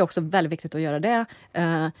 Och då var det också väldigt viktigt att göra det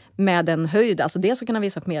med en höjd. Alltså det så kunna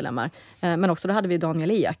visa upp medlemmar. Men också då hade vi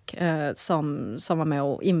Daniel Ek som var med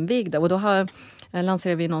och invigde. Och då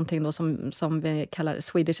lanserade vi någonting då som vi kallar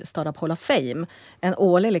Swedish Startup Hall of Fame. En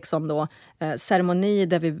årlig liksom då, ceremoni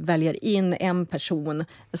där vi väljer in en person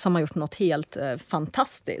som har gjort något helt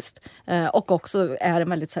fantastiskt. Och också är en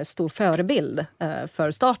väldigt så här, stor förebild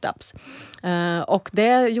för startups. Och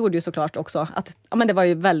det gjorde ju såklart också att det var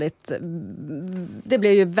ju det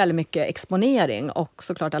blev ju väldigt mycket exponering. Och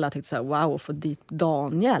såklart alla tyckte så här, wow, få dit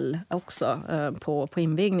Daniel också på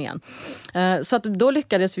invigningen. Så att då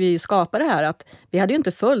lyckades vi skapa det här att vi hade ju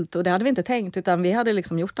inte fullt, och det hade vi inte tänkt, utan vi hade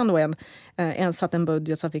liksom gjort ändå satt en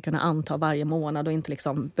budget så att vi kunde anta varje månad och inte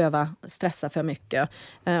liksom behöva stressa för mycket.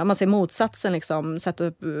 Om man ser motsatsen, liksom,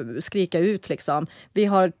 skrika ut liksom. Vi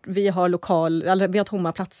har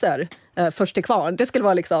tomma platser först till kvarn. Det skulle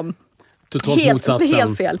vara liksom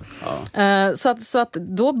helt fel. Ja. Så att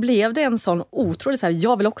då blev det en sån otrolig så här,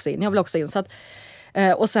 jag vill också in. Så att,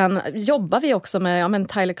 och sen jobbar vi också med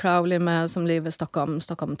Tyler Crowley som lever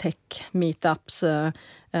Stockholm Tech Meetups.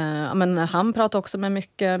 Han pratar också med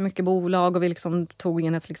mycket bolag, och vi liksom tog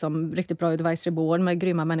in ett liksom riktigt bra advisory board med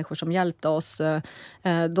grymma människor som hjälpte oss.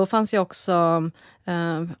 Då fanns ju också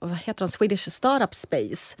vad heter de? Swedish Startup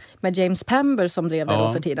Space med James Pember som drev det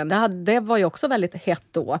då för tiden. Det var ju också väldigt hett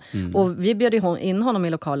då. Och vi bjöd in honom i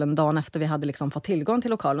lokalen dagen efter vi hade liksom fått tillgång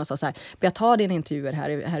till lokalen och sa så här, jag tar din intervjuer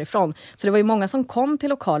härifrån. Så det var ju många som kom till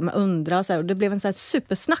lokalen med undra så här, och det blev en så här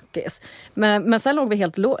supersnackis. Men sen låg vi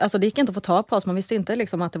helt alltså det gick inte att få tag på oss. Man visste inte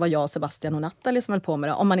liksom att det var jag, Sebastian och Nathalie som höll på med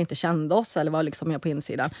det, om man inte kände oss eller var liksom med på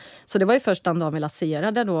insidan. Så det var ju först den dagen vi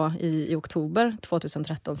lanserade då i oktober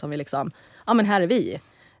 2013 som vi liksom, här är vi.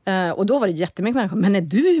 Och då var det jättemycket människor, men är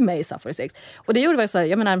du med i Safari 6? Och det gjorde vi så här,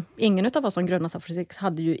 jag menar, ingen av oss som grundade Safari 6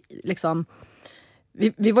 hade ju liksom,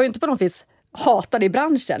 vi var ju inte på något vis hatade i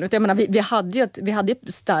branschen. Utan jag menar, vi hade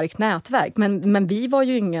ett starkt nätverk, men vi var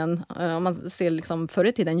ju ingen, om man ser liksom förr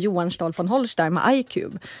i tiden, Johan Stahl von Holstein med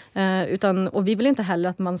iCube. Och vi vill inte heller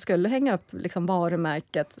att man skulle hänga upp liksom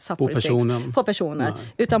varumärket på personer.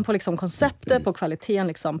 Utan på liksom konceptet, på kvaliteten,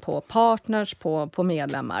 liksom på partners, på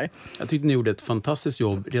medlemmar. Jag tyckte ni gjorde ett fantastiskt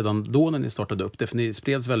jobb redan då när ni startade upp det, för ni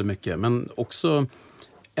spreds väldigt mycket, men också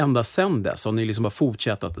ända sen dess har ni liksom bara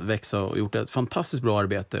fortsatt att växa och gjort ett fantastiskt bra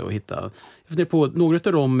arbete och hitta. Jag funderar på några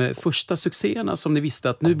av de första succéerna som ni visste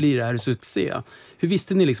att nu blir det här succé. Hur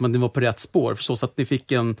visste ni liksom att ni var på rätt spår? För så att ni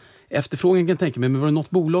fick en efterfrågan, kan jag tänka mig. Men var det något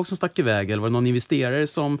bolag som stack iväg eller var det någon investerare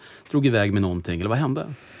som drog iväg med någonting? Eller vad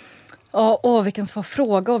hände? Vilken svår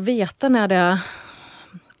fråga att veta när det...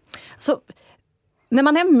 Så... När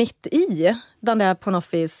man är mitt i den där på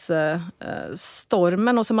något vis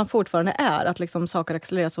stormen och som man fortfarande är, att liksom saker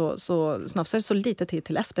accelererar så snabbt, så är det så lite tid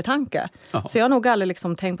till eftertanke. Aha. Så jag har nog aldrig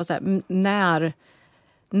liksom tänkt på så här,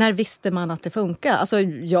 när visste man att det funkar? Alltså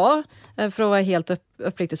för att vara helt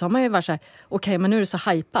uppriktig, så har man ju varit så här, okej, men nu är det så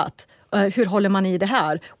hypat. Hur håller man i det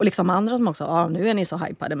här? Och liksom andra som också, nu är ni så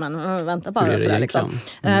hypade, men vänta bara. Så där, liksom.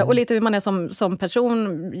 Och lite hur man är som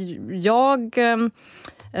person.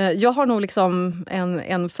 Jag har nog liksom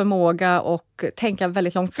en förmåga att tänka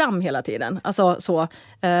väldigt långt fram hela tiden. Alltså så,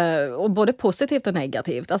 och både positivt och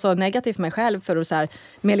negativt. Alltså negativt för mig själv för att så här,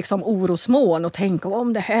 med liksom orosmån och tänka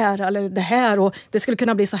om det här eller det här och det skulle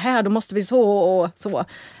kunna bli så här, då måste vi så och så.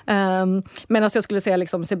 Men alltså jag skulle säga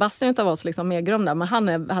liksom Sebastian utav oss liksom mer grunda, men han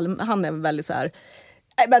är väldigt så här.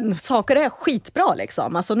 Men saker är skitbra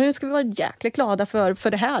liksom. Alltså nu ska vi vara jäkligt glada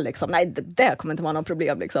för det här liksom. Nej, det kommer inte vara något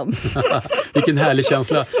problem liksom. Vilken härlig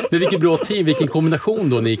känsla. Men vilken bra team, vilken kombination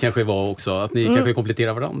då ni kanske var också. Att ni kanske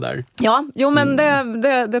kompletterar varandra där. Ja, men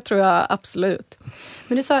det tror jag absolut.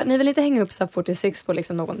 Men du sa, ni vill inte hänga upp Sub 46 på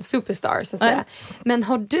liksom någon superstar så att säga. Men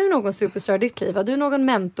har du någon superstar i ditt liv? Har du någon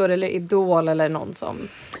mentor eller idol eller någon som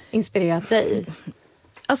inspirerat dig?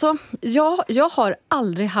 Alltså, jag har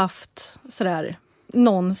aldrig haft sådär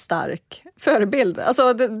någon stark förebild.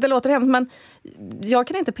 Alltså det låter hemskt, men jag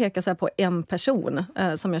kan inte peka så här på en person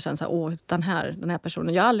som jag känner så här, den här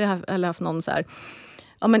personen. Jag har aldrig haft någon så här,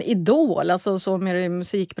 idol, alltså så mer i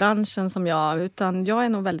musikbranschen som jag, utan jag är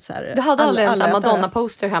nog väldigt så här. Du hade aldrig en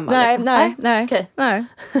Madonna-poster hemma? Nej, liksom. nej. Okay. Nej.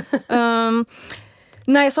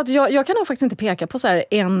 Nej, så att jag kan nog faktiskt inte peka på så här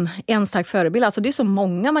en stark förebild. Alltså det är så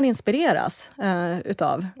många man inspireras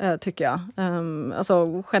utav, tycker jag.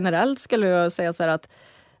 Alltså generellt skulle jag säga så här att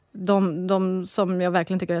de som jag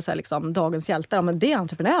verkligen tycker är så här, liksom, dagens hjältar, men det är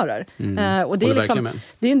entreprenörer. Och det är liksom,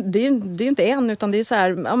 det är inte en, utan det är så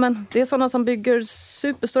här, det är sådana som bygger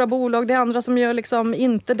superstora bolag, det är andra som gör liksom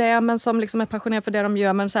inte det, men som liksom är passionerade för det de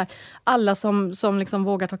gör, men så här, alla som liksom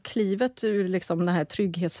vågar ta klivet ur liksom den här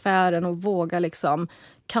trygghetssfären och vågar liksom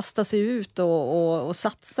kasta sig ut och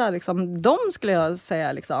satsa liksom, de skulle jag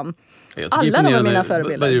säga liksom, alla de är mina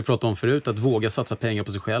förebilder. Vad du pratade om förut, att våga satsa pengar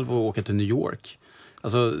på sig själv och åka till New York.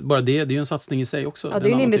 Alltså bara det är ju en satsning i sig också. Ja, det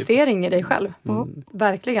är en investering i dig själv.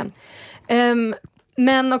 Verkligen.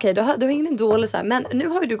 Men okej, du har ingen idol så här. Men nu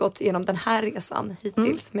har ju du gått igenom den här resan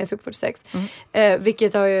hittills med Sub 46.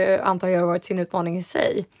 Vilket har ju, antar jag, varit sin utmaning i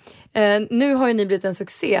sig. Nu har ju ni blivit en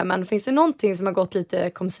succé. Men finns det någonting som har gått lite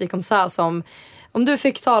kom så som... Om du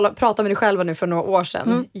fick prata med dig själv nu för några år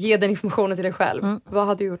sedan. Ge den informationen till dig själv. Vad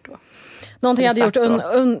hade du gjort då? Någonting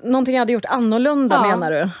jag hade gjort annorlunda,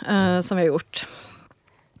 menar du? Som jag gjort.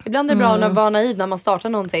 Ibland är det bra att vara naiv när man startar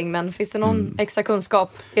någonting. Men finns det någon extra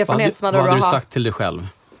kunskap, erfarenhet som vad hade du sagt till dig själv?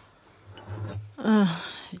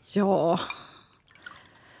 Ja...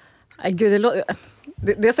 Gud,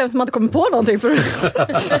 det är så som man inte kommer på någonting. För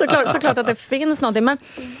såklart att det finns någonting.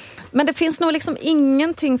 Men det finns nog liksom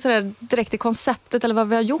ingenting sådär direkt i konceptet eller vad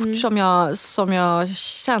vi har gjort som jag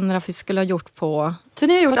känner att vi skulle ha gjort på. Så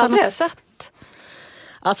ni har gjort allt rätt? Sätt.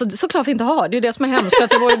 Alltså såklart vi inte har. Det är det som är hemskt. För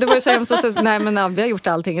att det var ju så hemskt att säga, nej men vi har gjort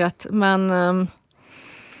allting rätt. Men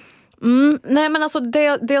nej men alltså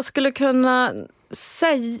det jag skulle kunna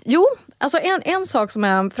säga, alltså en sak som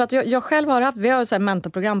är, för att jag själv har haft, vi har så här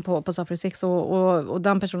mentorprogram på Sub 46 och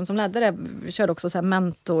den personen som ledde det körde också så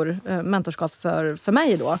här mentorskap för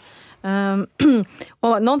mig då.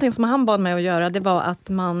 Och någonting som han bad mig att göra, det var att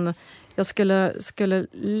jag skulle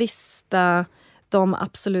lista de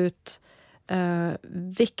absolut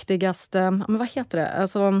viktigaste, men vad heter det?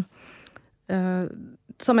 Alltså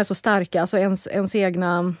som är så starka, alltså ens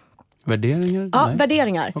egna värderingar? Ja,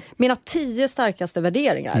 värderingar. Mina 10 starkaste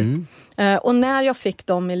värderingar. Och när jag fick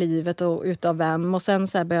dem i livet och utav vem och sen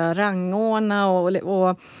så här började jag rangordna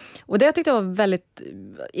och det tyckte jag var väldigt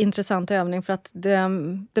intressant övning för att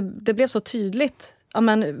det blev så tydligt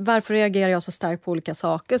men varför reagerar jag så starkt på olika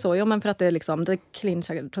saker? Så, ja, men för att det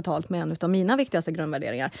clinchar totalt med en av mina viktigaste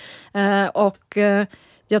grundvärderingar.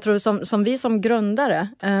 Jag tror som vi som grundare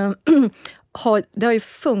det har ju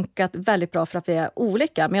funkat väldigt bra för att vi är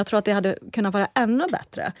olika. Men jag tror att det hade kunnat vara ännu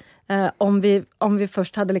bättre om vi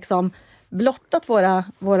först hade liksom blottat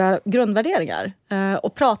våra grundvärderingar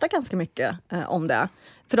och pratat ganska mycket om det.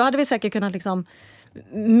 För då hade vi säkert kunnat liksom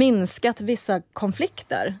minskat vissa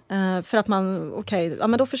konflikter för att man,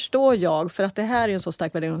 men då förstår jag för att det här är en så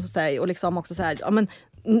stark värdering och liksom också så här, men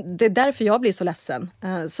det är därför jag blir så ledsen.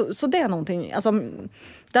 Så det är någonting, alltså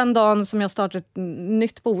den dagen som jag startar ett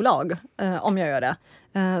nytt bolag, om jag gör det,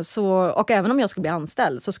 och även om jag skulle bli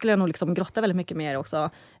anställd så skulle jag nog liksom grotta väldigt mycket mer också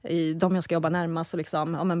i de jag ska jobba närmast och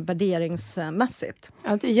liksom, värderingsmässigt.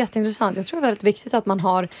 Ja, det är jätteintressant. Jag tror det är väldigt viktigt att man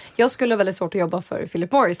har, jag skulle ha väldigt svårt att jobba för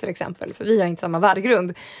Philip Morris till exempel, för vi har inte samma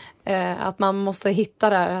värdegrund. Att man måste hitta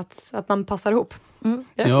där, att man passar ihop.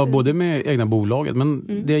 Ja, både med egna bolaget, men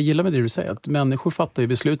det jag gillar med det du säger, att människor fattar ju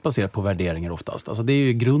beslut baserat på värderingar oftast. Alltså det är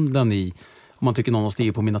ju grunden i om man tycker någon har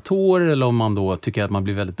stigit på mina tår eller om man då tycker att man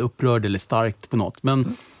blir väldigt upprörd eller starkt på något.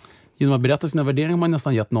 Men genom att berätta sina värderingar har man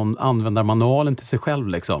nästan gett någon användarmanualen till sig själv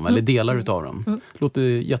liksom, eller delar utav dem. Låter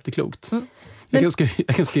jätteklokt. Jag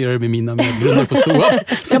kanske ska göra det med mina medgrundare på Stoa.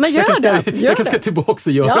 Ja, men gör det. Jag kanske ska tillbaka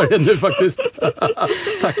och göra det nu faktiskt.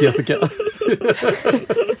 Tack Jessica.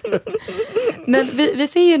 Men vi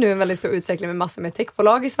ser ju nu en väldigt stor utveckling med massor med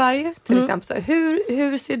techbolag i Sverige. Till exempel. Så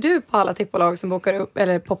hur ser du på alla techbolag som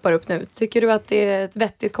poppar upp nu? Tycker du att det är ett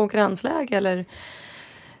vettigt konkurrensläge? Eller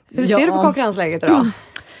hur ser du på konkurrensläget idag?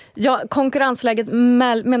 Ja, konkurrensläget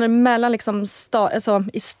mellan liksom alltså,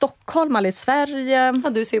 i Stockholm eller i Sverige. Ja,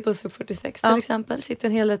 du ser på Sub 46 till exempel. Sitter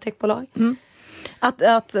en hel del techbolag. Att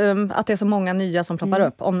det är så många nya som ploppar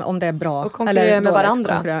upp, om det är bra. Och konkurrerar med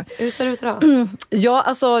varandra. Hur ser det ut idag? Ja,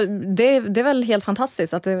 alltså det är väl helt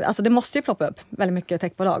fantastiskt. Att det måste ju ploppa upp väldigt mycket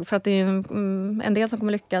techbolag. För att det är en del som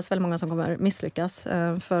kommer lyckas, väldigt många som kommer misslyckas.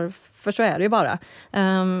 För så är det ju bara.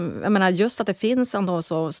 Jag menar, just att det finns ändå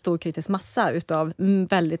så stor kritisk massa utav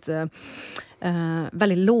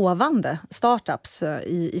väldigt lovande startups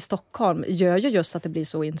i Stockholm gör ju just att det blir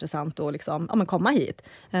så intressant att liksom, komma hit.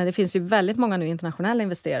 Det finns ju väldigt många nu internationella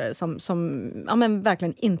investerare som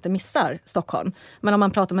verkligen inte missar Stockholm. Men om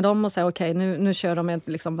man pratar med dem och säger nu kör de ett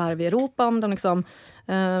liksom varv i Europa, om de liksom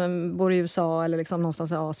bor i USA eller liksom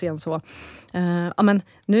någonstans i Asien så.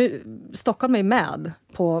 Nu Stockholm är med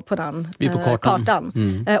på den kartan.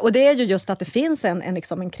 Och det är ju just att det finns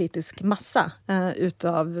en kritisk massa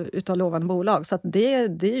utav lovande bolag. Så att det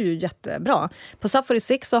är ju jättebra. På Sub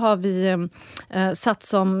 46 så har vi satt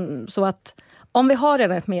som så att om vi har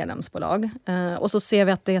redan ett medlemsbolag och så ser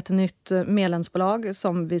vi att det är ett nytt medlemsbolag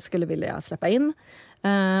som vi skulle vilja släppa in.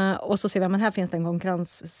 Och så ser vi att här finns det en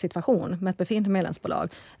konkurrenssituation med ett befintligt medlemsbolag.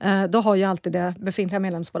 Då har ju alltid det befintliga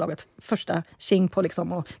medlemsbolaget första tjing på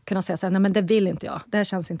liksom att kunna säga så här, nej men det vill inte jag. Det här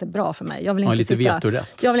känns inte bra för mig. Jag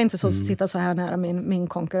vill inte sitta så här nära min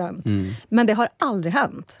konkurrent. Men det har aldrig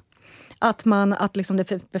hänt. Att liksom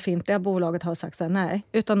det befintliga bolaget har sagt så här, nej.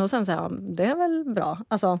 Utan då sen så här, det är väl bra.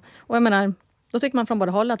 Alltså, och jag menar, då tycker man från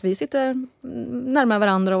båda håll att vi sitter närmare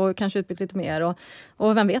varandra och kanske utbyter lite mer.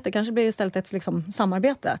 Och vem vet, det kanske blir istället ett liksom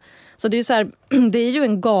samarbete. Så det är ju så här, det är ju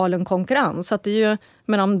en galen konkurrens. Så att det är ju,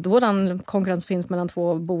 men om då den konkurrens finns mellan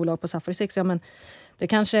två bolag på Sub 46, ja men det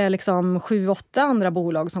kanske är liksom 7-8 andra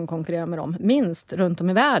bolag som konkurrerar med dem, minst runt om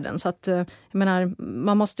i världen. Så att, jag menar,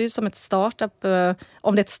 man måste ju som ett startup,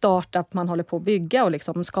 om det är ett startup man håller på att bygga och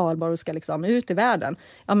liksom skalbar och ska liksom ut i världen,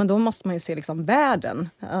 ja men då måste man ju se liksom världen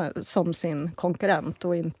som sin konkurrent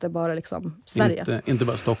och inte bara liksom Sverige. Inte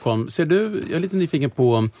bara Stockholm. Jag är lite nyfiken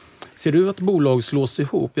på, ser du att bolag slås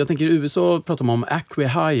ihop? Jag tänker i USA pratar man om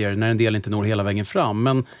acqui-hire när en del inte når hela vägen fram,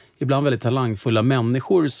 men ibland väldigt talangfulla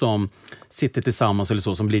människor som sitter tillsammans eller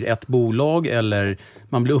så, som blir ett bolag eller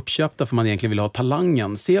man blir uppköpta för man egentligen vill ha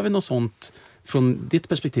talangen. Ser vi något sånt från ditt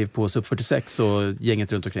perspektiv på Sub 46 och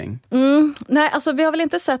gänget runt omkring? Nej, alltså vi har väl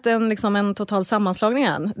inte sett en total sammanslagning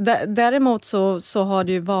än. Däremot så har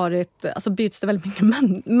det ju varit, alltså byts det väldigt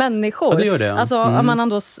mycket människor. Ja, det gör det. Alltså om man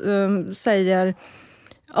ändå säger,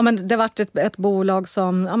 ja, men det har varit ett bolag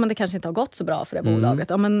som, ja, men det kanske inte har gått så bra för det bolaget.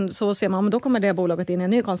 Ja, men så ser man, ja, men då kommer det bolaget in i en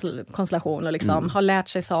ny konstellation och liksom har lärt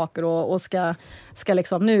sig saker och ska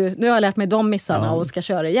liksom, nu har jag lärt mig de missarna och ska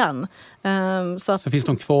köra igen. Så finns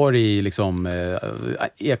de kvar i liksom,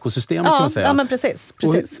 ekosystemet kan man säga. Ja, men precis.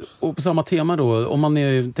 Och på samma tema då, om man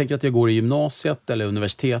tänker att jag går i gymnasiet eller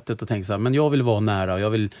universitetet och tänker så här, men jag vill vara nära, jag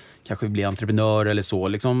vill kanske bli entreprenör eller så.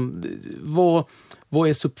 Liksom, Vad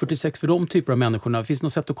är SUP 46 för de typer av människorna? Finns det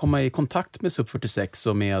något sätt att komma i kontakt med SUP 46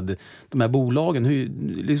 och med de här bolagen?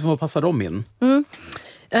 Liksom, vad passar de in?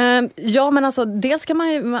 Ja, men alltså dels kan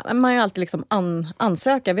man ju alltid liksom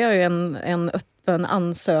ansöka. Vi har ju en öppen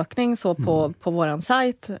ansökning så på våran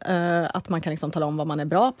sajt, att man kan liksom tala om vad man är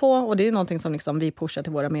bra på, och det är ju någonting som liksom vi pushar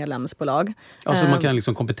till våra medlemsbolag. Alltså man kan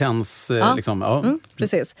liksom kompetens...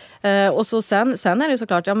 Precis. Och så sen är det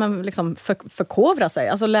såklart liksom förkovra sig,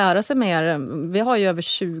 alltså lära sig mer. Vi har ju över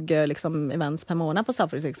 20 liksom events per månad på SUP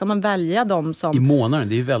 46, så man välja dem som... I månaden,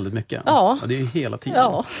 det är ju väldigt mycket. Ja. Det är ju hela tiden.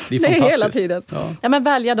 Ja, det är fantastiskt. Hela tiden. Ja, men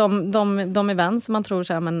välja de events som man tror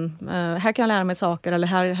så här, men här kan jag lära mig saker, eller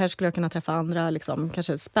här skulle jag kunna träffa andra liksom,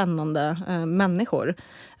 kanske spännande människor.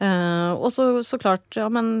 Och såklart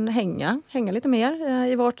hänga lite mer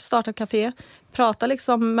i vårt startup-café. Prata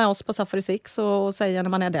liksom med oss på SUP 46 och säga när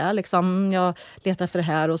man är där liksom, jag letar efter det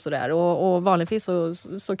här och sådär. Och vanligtvis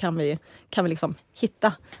så kan vi liksom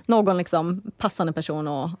hitta någon liksom passande person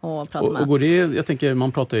att prata med. Och går det, jag tänker,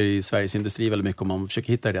 man pratar i Sveriges industri väldigt mycket om man försöker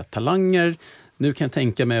hitta rätt talanger. Nu kan jag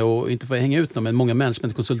tänka mig, och inte få hänga ut någon, men många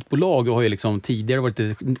managementkonsultbolag har ju liksom tidigare varit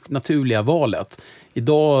det naturliga valet.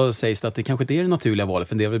 Idag sägs det att det kanske inte är det naturliga valet,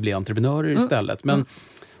 för en del vill bli entreprenörer istället. Men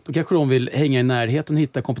då kanske de vill hänga i närheten och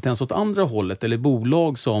hitta kompetens åt andra hållet, eller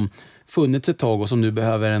bolag som funnits ett tag och som nu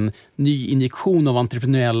behöver en ny injektion av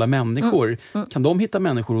entreprenöriella människor. Kan de hitta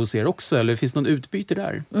människor hos er också, eller finns det någon utbyte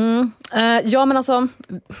där? Ja, men alltså...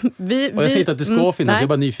 jag säger inte att det ska finnas, jag är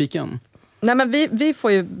bara nyfiken. Nej, men vi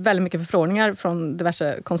får ju väldigt mycket förfrågningar från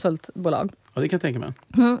diverse konsultbolag. Ja, det kan jag tänka mig.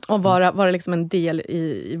 Och vara liksom en del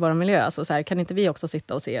i vår miljö. Alltså så här, kan inte vi också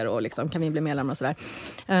sitta och se er, och liksom, kan vi bli medlemmar och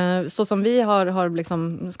sådär. Så som vi har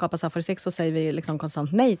liksom skapat SUP 46, så säger vi liksom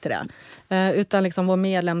konstant nej till det. Utan liksom vår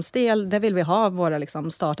medlemsdel, det vill vi ha våra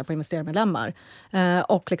liksom starta på investerarmedlemmar.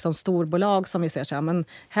 Och liksom storbolag som vi ser så här, men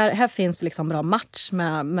här finns liksom bra match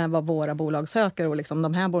med vad våra bolag söker, och liksom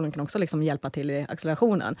de här bolagen kan också liksom hjälpa till i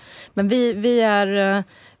accelerationen. Men vi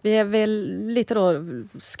är väl lite då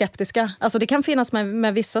skeptiska. Alltså det kan finnas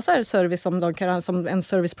med vissa så här service som de kan, som en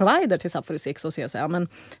service provider till SUP 46, och se så här, men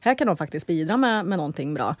här kan de faktiskt bidra med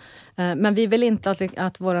någonting bra. Men vi vill inte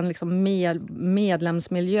att vår liksom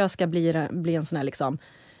medlemsmiljö ska bli en sån här liksom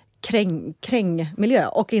krängmiljö,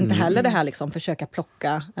 och inte heller det här liksom försöka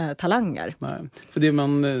plocka talanger. Nej. För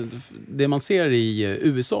det man ser i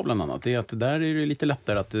USA bland annat är att där är det lite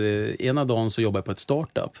lättare att ena dagen så jobbar jag på ett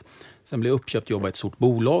startup, sen blir jag uppköpt, jobbar i ett stort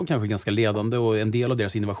bolag, kanske ganska ledande och en del av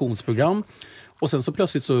deras innovationsprogram. Och sen så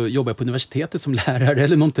plötsligt så jobbar jag på universitetet som lärare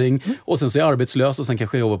eller någonting, och sen så är jag arbetslös, och sen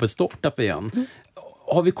kanske jag jobbar på ett startup igen.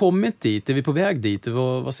 Har vi kommit dit? Är vi på väg dit?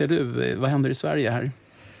 Vad ser du? Vad händer i Sverige här?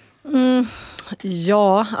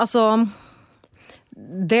 Ja, alltså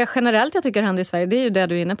det generellt jag tycker händer i Sverige, det är ju det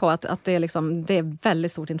du är inne på, att det är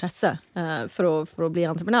väldigt stort intresse för att bli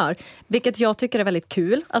entreprenör. Vilket jag tycker är väldigt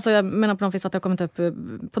kul. Alltså jag menar på något vis att det har kommit upp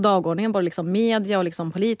på dagordningen, både liksom media och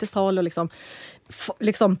liksom politiskt håll, och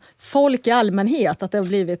liksom folk i allmänhet, att det har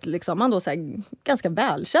blivit liksom, man då säger, ganska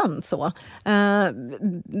välkänt så.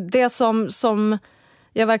 Det som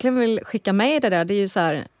jag verkligen vill skicka med det är ju så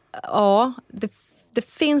här, ja, det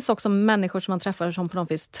finns också människor som man träffar som på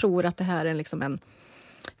något vis tror att det här är liksom en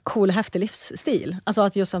cool, häftig livsstil. Alltså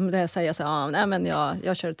att just som det säger så här, nej men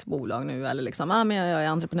jag kör ett bolag nu, eller liksom, men jag är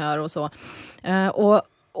entreprenör och så.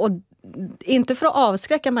 Och inte för att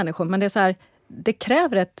avskräcka människor, men det är så här, det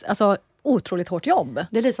kräver ett otroligt hårt jobb.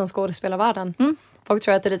 Det är lite som skådespelarvärlden. Folk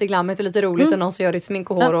tror att det är lite glammigt och lite roligt och någon som gör ditt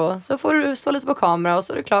smink och hår, och så får du stå lite på kamera, och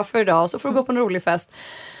så är du klar för idag, och så får du gå på en rolig fest.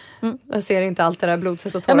 Jag ser inte allt det där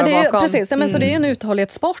blodsätt och tårar bakom. Precis, så det är en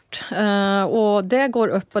uthållighetssport. Och det går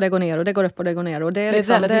upp och det går ner, och det går upp och det går ner. Och det är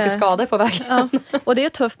liksom, väldigt mycket skador på vägen. Ja, och det är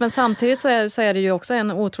tufft, men samtidigt så är det ju också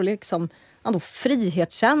en otrolig liksom,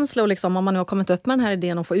 frihetskänsla. Och liksom, om man nu har kommit upp med den här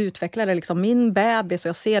idén och får utveckla det, liksom, min bebis, och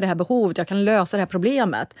jag ser det här behovet, jag kan lösa det här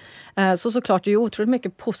problemet. Såklart det är ju otroligt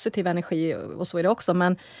mycket positiv energi, och så är det också.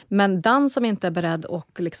 Men den som inte är beredd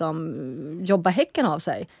att liksom jobba häcken av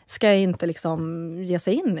sig ska inte liksom ge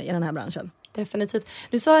sig in i den här branschen. Definitivt.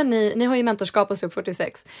 Du sa att ni har ju mentorskap på SUP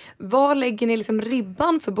 46. Vad lägger ni liksom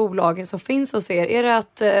ribban för bolagen som finns hos er? Är det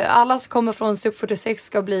att alla som kommer från SUP 46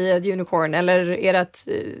 ska bli ett unicorn? Eller är det att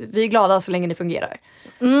vi är glada så länge ni fungerar?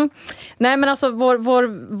 Nej, men alltså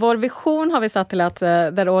vår vision har vi satt till att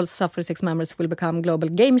that all SUP 46 members will become global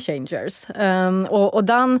game changers. Och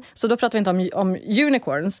så då pratar vi inte om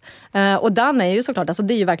unicorns. Och den är ju såklart, alltså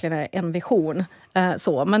det är ju verkligen en vision.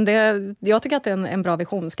 Men jag tycker att en bra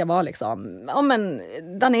vision ska vara liksom, ja, men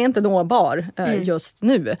den är inte nåbar just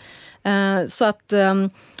nu. Så att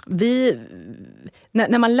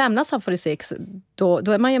när man lämnar SUP 46, då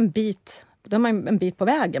är man ju en bit då är man en bit på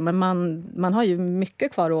vägen, men man har ju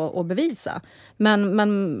mycket kvar att bevisa. Men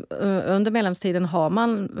under medlemstiden har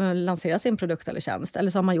man lanserat sin produkt eller tjänst,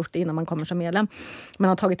 eller så har man gjort det innan man kommer som medlem. Man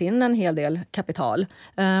har tagit in en hel del kapital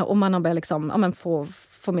och man har börjat liksom,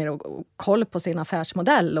 få mer koll på sin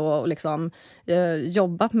affärsmodell och liksom,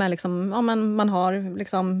 jobbat med liksom, man har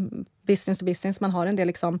liksom business to business, man har en del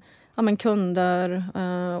liksom, kunder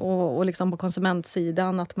och liksom på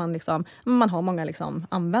konsumentsidan att man har många liksom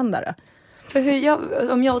användare.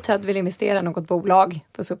 För om jag och Ted vill investera i något bolag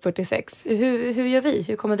på SUP 46, hur gör vi?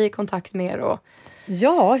 Hur kommer vi i kontakt med er?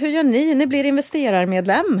 Ja, hur gör ni? Ni blir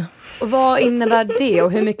investerarmedlem. Och vad innebär det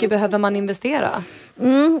och hur mycket behöver man investera?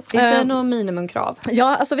 Finns det några minimumkrav?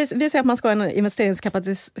 Ja, alltså vi säger att man ska ha en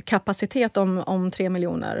investeringskapacitet om 3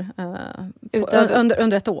 miljoner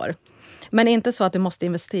under ett år. Men inte så att du måste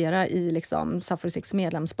investera i liksom SUP 46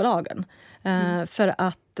 medlemsbolagen. För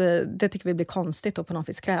att det tycker vi blir konstigt att på något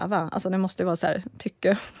vis kräva. Alltså det måste vara så här,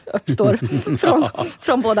 tycke uppstår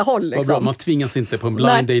från båda håll. Liksom. Vad bra, man tvingas inte på en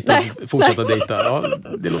blind date och fortsätta dejta. Ja,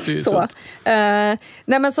 det låter ju så. Nej,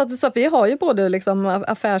 men så att vi har ju både liksom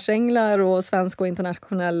affärsänglar och svenska och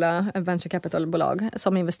internationella venture capital-bolag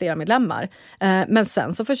som investerar medlemmar. Men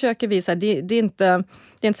sen så försöker vi, så här, det är inte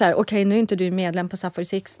så här, okej, nu är inte du medlem på SUP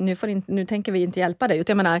 46, nu tänker vi inte hjälpa dig.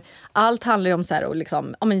 Utan jag menar, allt handlar ju om så här, och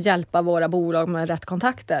liksom, hjälpa våra bolag med rätt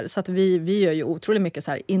kontakter. Så att vi gör ju otroligt mycket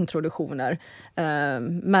så här introduktioner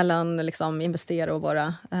mellan liksom investerare och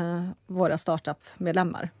våra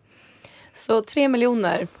startup-medlemmar. Så 3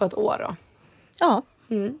 miljoner på ett år då? Ja.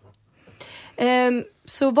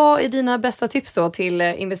 Så vad är dina bästa tips då till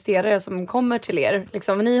investerare som kommer till er?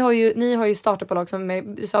 Liksom, ni har ju startupbolag som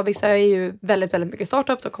du sa, vissa är ju väldigt, väldigt mycket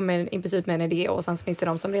startup. De kommer i princip med en idé och sen så finns det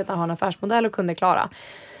de som redan har en affärsmodell och kunder klara.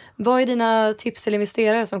 Vad är dina tips till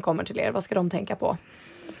investerare som kommer till er? Vad ska de tänka på?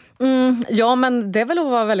 Ja, men det är väl att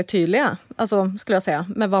vara väldigt tydliga, alltså, skulle jag säga,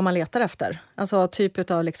 med vad man letar efter. Alltså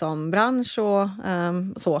typ av liksom bransch och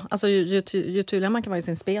så. Alltså ju tydligare man kan vara i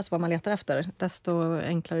sin spes vad man letar efter, desto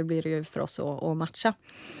enklare blir det ju för oss att matcha.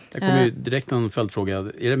 Det kommer ju direkt en följdfråga.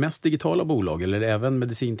 Är det mest digitala bolag eller är det även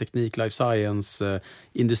medicinteknik, life science,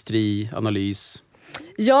 industri, analys?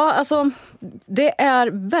 Ja, alltså det är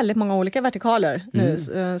väldigt många olika vertikaler nu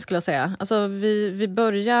skulle jag säga. Alltså vi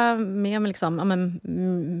börjar med liksom,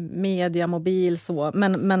 media, mobil så,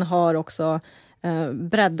 men har också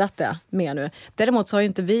breddat det mer nu. Däremot så har ju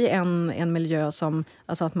inte vi en miljö som,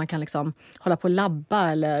 alltså att man kan liksom hålla på och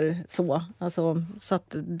labba eller så. Alltså, så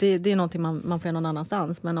att det är någonting man får göra någon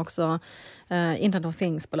annanstans. Men också Internet of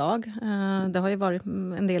Things-bolag. Det har ju varit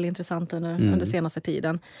en del intressant under senaste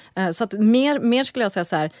tiden. Så att mer skulle jag säga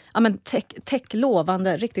så här,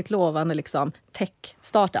 tech-lovande, riktigt lovande liksom,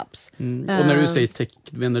 tech-startups. Och när du säger tech,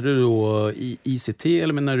 menar du då ICT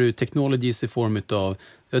eller menar du technologies i form av,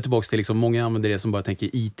 jag är tillbaka till liksom, många använder det som bara tänker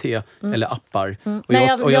IT eller appar.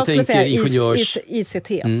 Och jag tänker säga ingenjörs...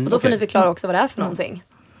 ICT. Och då får ni förklara också vad det är för någonting.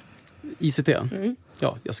 ICT?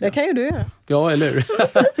 Ja, jag ska. Det kan ju du göra. Ja, eller hur?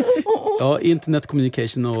 Ja, internet,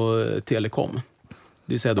 communication och telekom.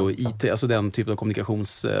 Det vill säga då IT, alltså den typen av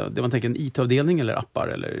kommunikations... Det man tänker en IT-avdelning eller appar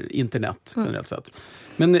eller internet generellt sett.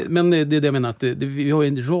 Men det är det jag menar, att vi har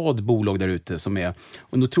en rad bolag där ute som är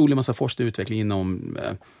en otrolig massa forskning och utveckling inom...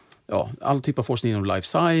 all typ av forskning inom life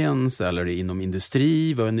science eller inom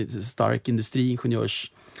industri. Vi har en stark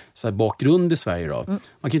industriingenjörs bakgrund i Sverige då.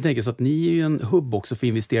 Man kan ju tänka sig att ni är ju en hubb också för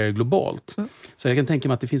investerare globalt. Så jag kan tänka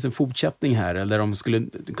mig att det finns en fortsättning här eller de skulle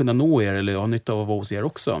kunna nå er eller ha nytta av att vara hos er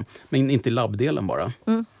också. Men inte labbdelen bara.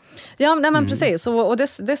 Ja, nej, men precis. Och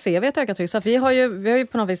det ser vi ett ökat tryck. Så att vi har ju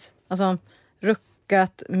på något vis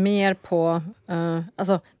ruckat mer på...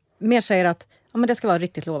 mer säger att men det ska vara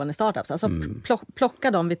riktigt lovande startups. Alltså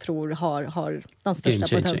plocka dem vi tror har den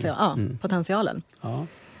största potentialen. Ja.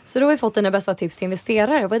 Så då har vi fått dina bästa tips till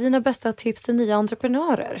investerare. Vad är dina bästa tips till nya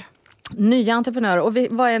entreprenörer? Nya entreprenörer. Och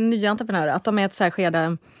vad är nya entreprenörer? Att de är ett så här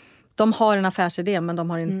skede... De har en affärsidé men de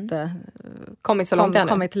har inte kommit så långt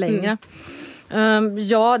kommit längre.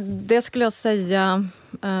 Ja, det skulle jag säga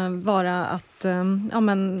vara att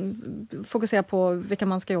fokusera på vilka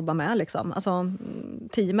man ska jobba med. Liksom. Alltså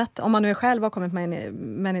teamet. Om man nu själv har kommit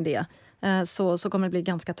med en idé så kommer det bli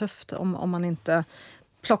ganska tufft om man inte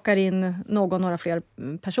plockar in några fler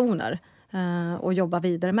personer och jobbar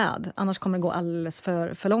vidare med. Annars kommer det gå alldeles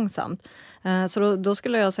för långsamt. Så då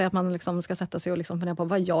skulle jag säga att man liksom ska sätta sig och liksom fundera på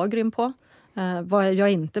vad jag är grym på. Vad är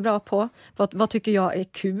jag inte bra på? Vad tycker jag är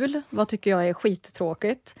kul? Vad tycker jag är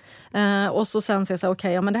skittråkigt? Och så sen säga så här,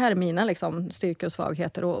 okej, men det här är mina liksom, styrkor och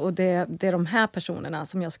svagheter och det är de här personerna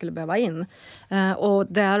som jag skulle behöva in. Och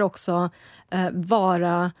det är också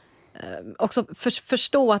vara också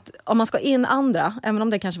förstå att om man ska in andra, även om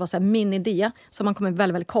det kanske var så här min idé, så man kommer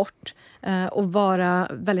väldigt, väldigt kort. Och vara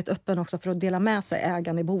väldigt öppen också för att dela med sig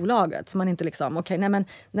ägande i bolaget. Så man inte liksom, nej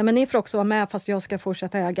men ni får också vara med fast jag ska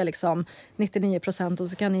fortsätta äga liksom 99% och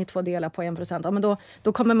så kan ni 2 dela på 1%. Ja, men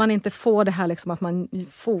då kommer man inte få det här liksom att man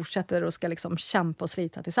fortsätter och ska liksom kämpa och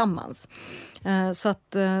slita tillsammans.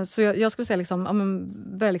 Så jag skulle säga liksom,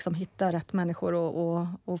 börja liksom hitta rätt människor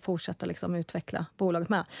och fortsätta liksom utveckla bolaget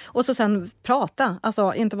med. Och så sen prata,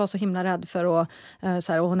 alltså inte vara så himla rädd för att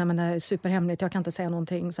så här, nej men det är superhemligt, jag kan inte säga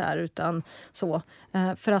någonting så här, utan så.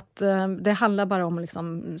 För att det handlar bara om att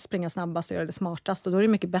liksom springa snabbast och göra det smartast, och då är det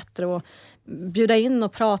mycket bättre att bjuda in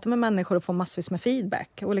och prata med människor och få massvis med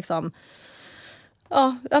feedback och liksom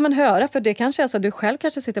ja men höra, för det kanske är så att du själv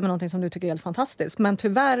kanske sitter med någonting som du tycker är helt fantastiskt, men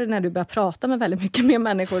tyvärr när du börjar prata med väldigt mycket mer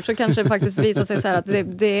människor så kanske det faktiskt visar sig så här att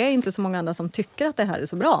det är inte så många andra som tycker att det här är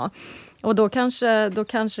så bra, och då kanske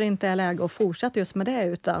det inte är läge att fortsätta just med det,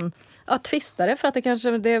 utan att tvista det för att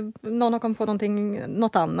någon har kommit på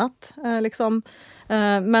något annat liksom.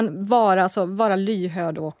 Men vara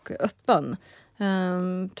lyhörd och öppen.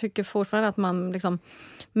 Tycker fortfarande att man liksom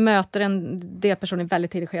möter en del personer i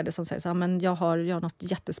väldigt tidigt skede som säger så här, men jag har något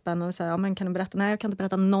jättespännande, så här, ja, men kan du berätta? Nej, jag kan inte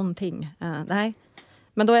berätta någonting. Nej.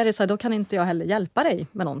 Men då är det så här, då kan inte jag heller hjälpa dig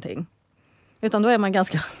med någonting. Utan då är man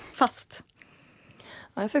ganska fast.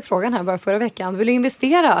 Ja, jag fick frågan här bara förra veckan. Vill du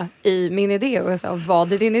investera i min idé? Och jag sa,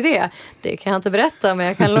 vad är din idé? Det kan jag inte berätta, men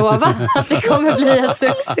jag kan lova att det kommer bli en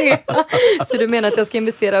succé. Så du menar att jag ska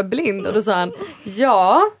investera blind? Och då sa han,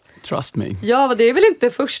 ja. Trust me. Ja, det är väl inte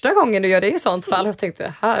första gången du gör det i sånt fall. Jag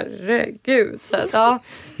tänkte, herregud. Så att, ja,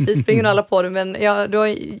 vi springer alla på det. Men jag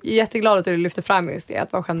är jätteglad att du lyfter fram just det.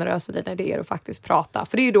 Att vara generös med dina idéer och faktiskt prata.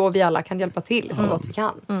 För det är ju då vi alla kan hjälpa till så gott vi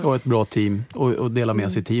kan. Och ett bra team. Och dela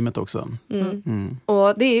med sig i teamet också.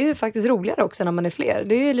 Och det är ju faktiskt roligare också när man är fler.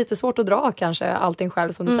 Det är ju lite svårt att dra kanske allting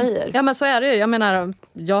själv som du säger. Ja, men så är det ju. Jag menar,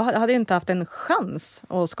 jag hade inte haft en chans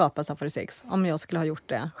att skapa Safari 6 om jag skulle ha gjort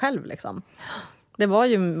det själv liksom. Det var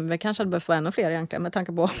ju, vi kanske hade behövt få ännu fler egentligen med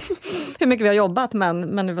tanke på hur mycket vi har jobbat,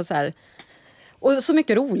 men det var så här, och så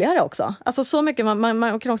mycket roligare också. Alltså så mycket,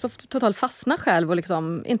 man kan också totalt fastna själv och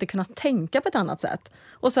liksom inte kunna tänka på ett annat sätt.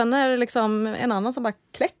 Och sen är det liksom en annan som bara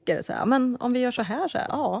kläcker det så här, men om vi gör så här,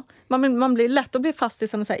 ja. Man blir lätt att bli fast i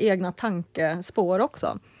sådana så här egna tankespår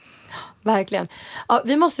också. Verkligen. Ja,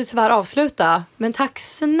 vi måste tyvärr avsluta. Men tack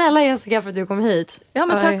snälla Jessica för att du kom hit. Ja,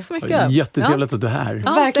 men tack så mycket. Jättetrevligt att du är här.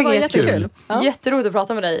 Ja, verkligen, det var jättekul. Ja. Jätteroligt att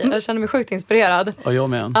prata med dig. Jag känner mig sjukt inspirerad. Ja, jag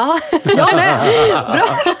med. Ja. Jag med.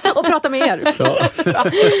 Bra. Och prata med er. Ja.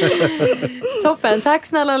 Toppen. Tack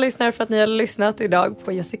snälla lyssnare för att ni har lyssnat idag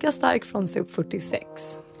på Jessica Stark från SUP 46.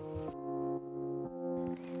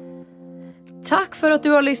 Tack för att du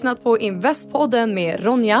har lyssnat på Investpodden med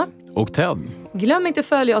Ronja Och Ted. Glöm inte att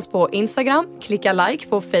följa oss på Instagram, klicka like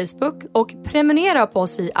på Facebook och prenumerera på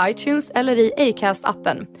oss i iTunes eller i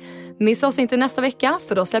Acast-appen. Missa oss inte nästa vecka,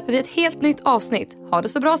 för då släpper vi ett helt nytt avsnitt. Ha det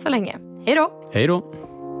så bra så länge. Hej då! Hej då!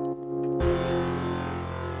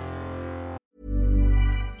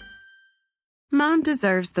 Mom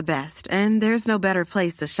deserves the best, and there's no better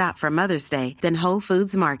place to shop for Mother's Day than Whole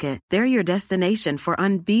Foods Market. They're your destination for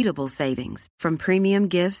unbeatable savings, from premium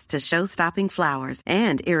gifts to show-stopping flowers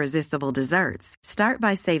and irresistible desserts. Start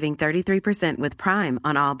by saving 33% with Prime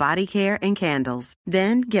on all body care and candles.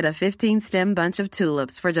 Then get a 15-stem bunch of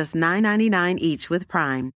tulips for just $9.99 each with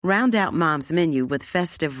Prime. Round out Mom's menu with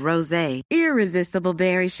festive rosé, irresistible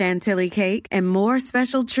berry chantilly cake, and more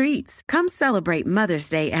special treats. Come celebrate Mother's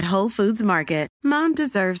Day at Whole Foods Market. Mom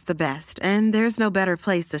deserves the best, and there's no better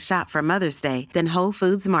place to shop for Mother's Day than Whole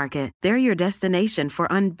Foods Market. They're your destination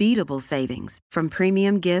for unbeatable savings, from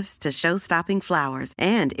premium gifts to show-stopping flowers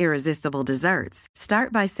and irresistible desserts.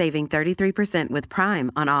 Start by saving 33% with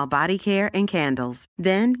Prime on all body care and candles.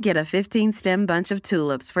 Then get a 15-stem bunch of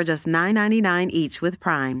tulips for just $9.99 each with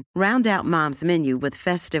Prime. Round out Mom's menu with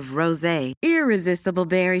festive rosé, irresistible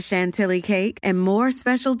berry chantilly cake, and more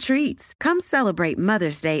special treats. Come celebrate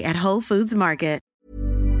Mother's Day at Whole Foods Market.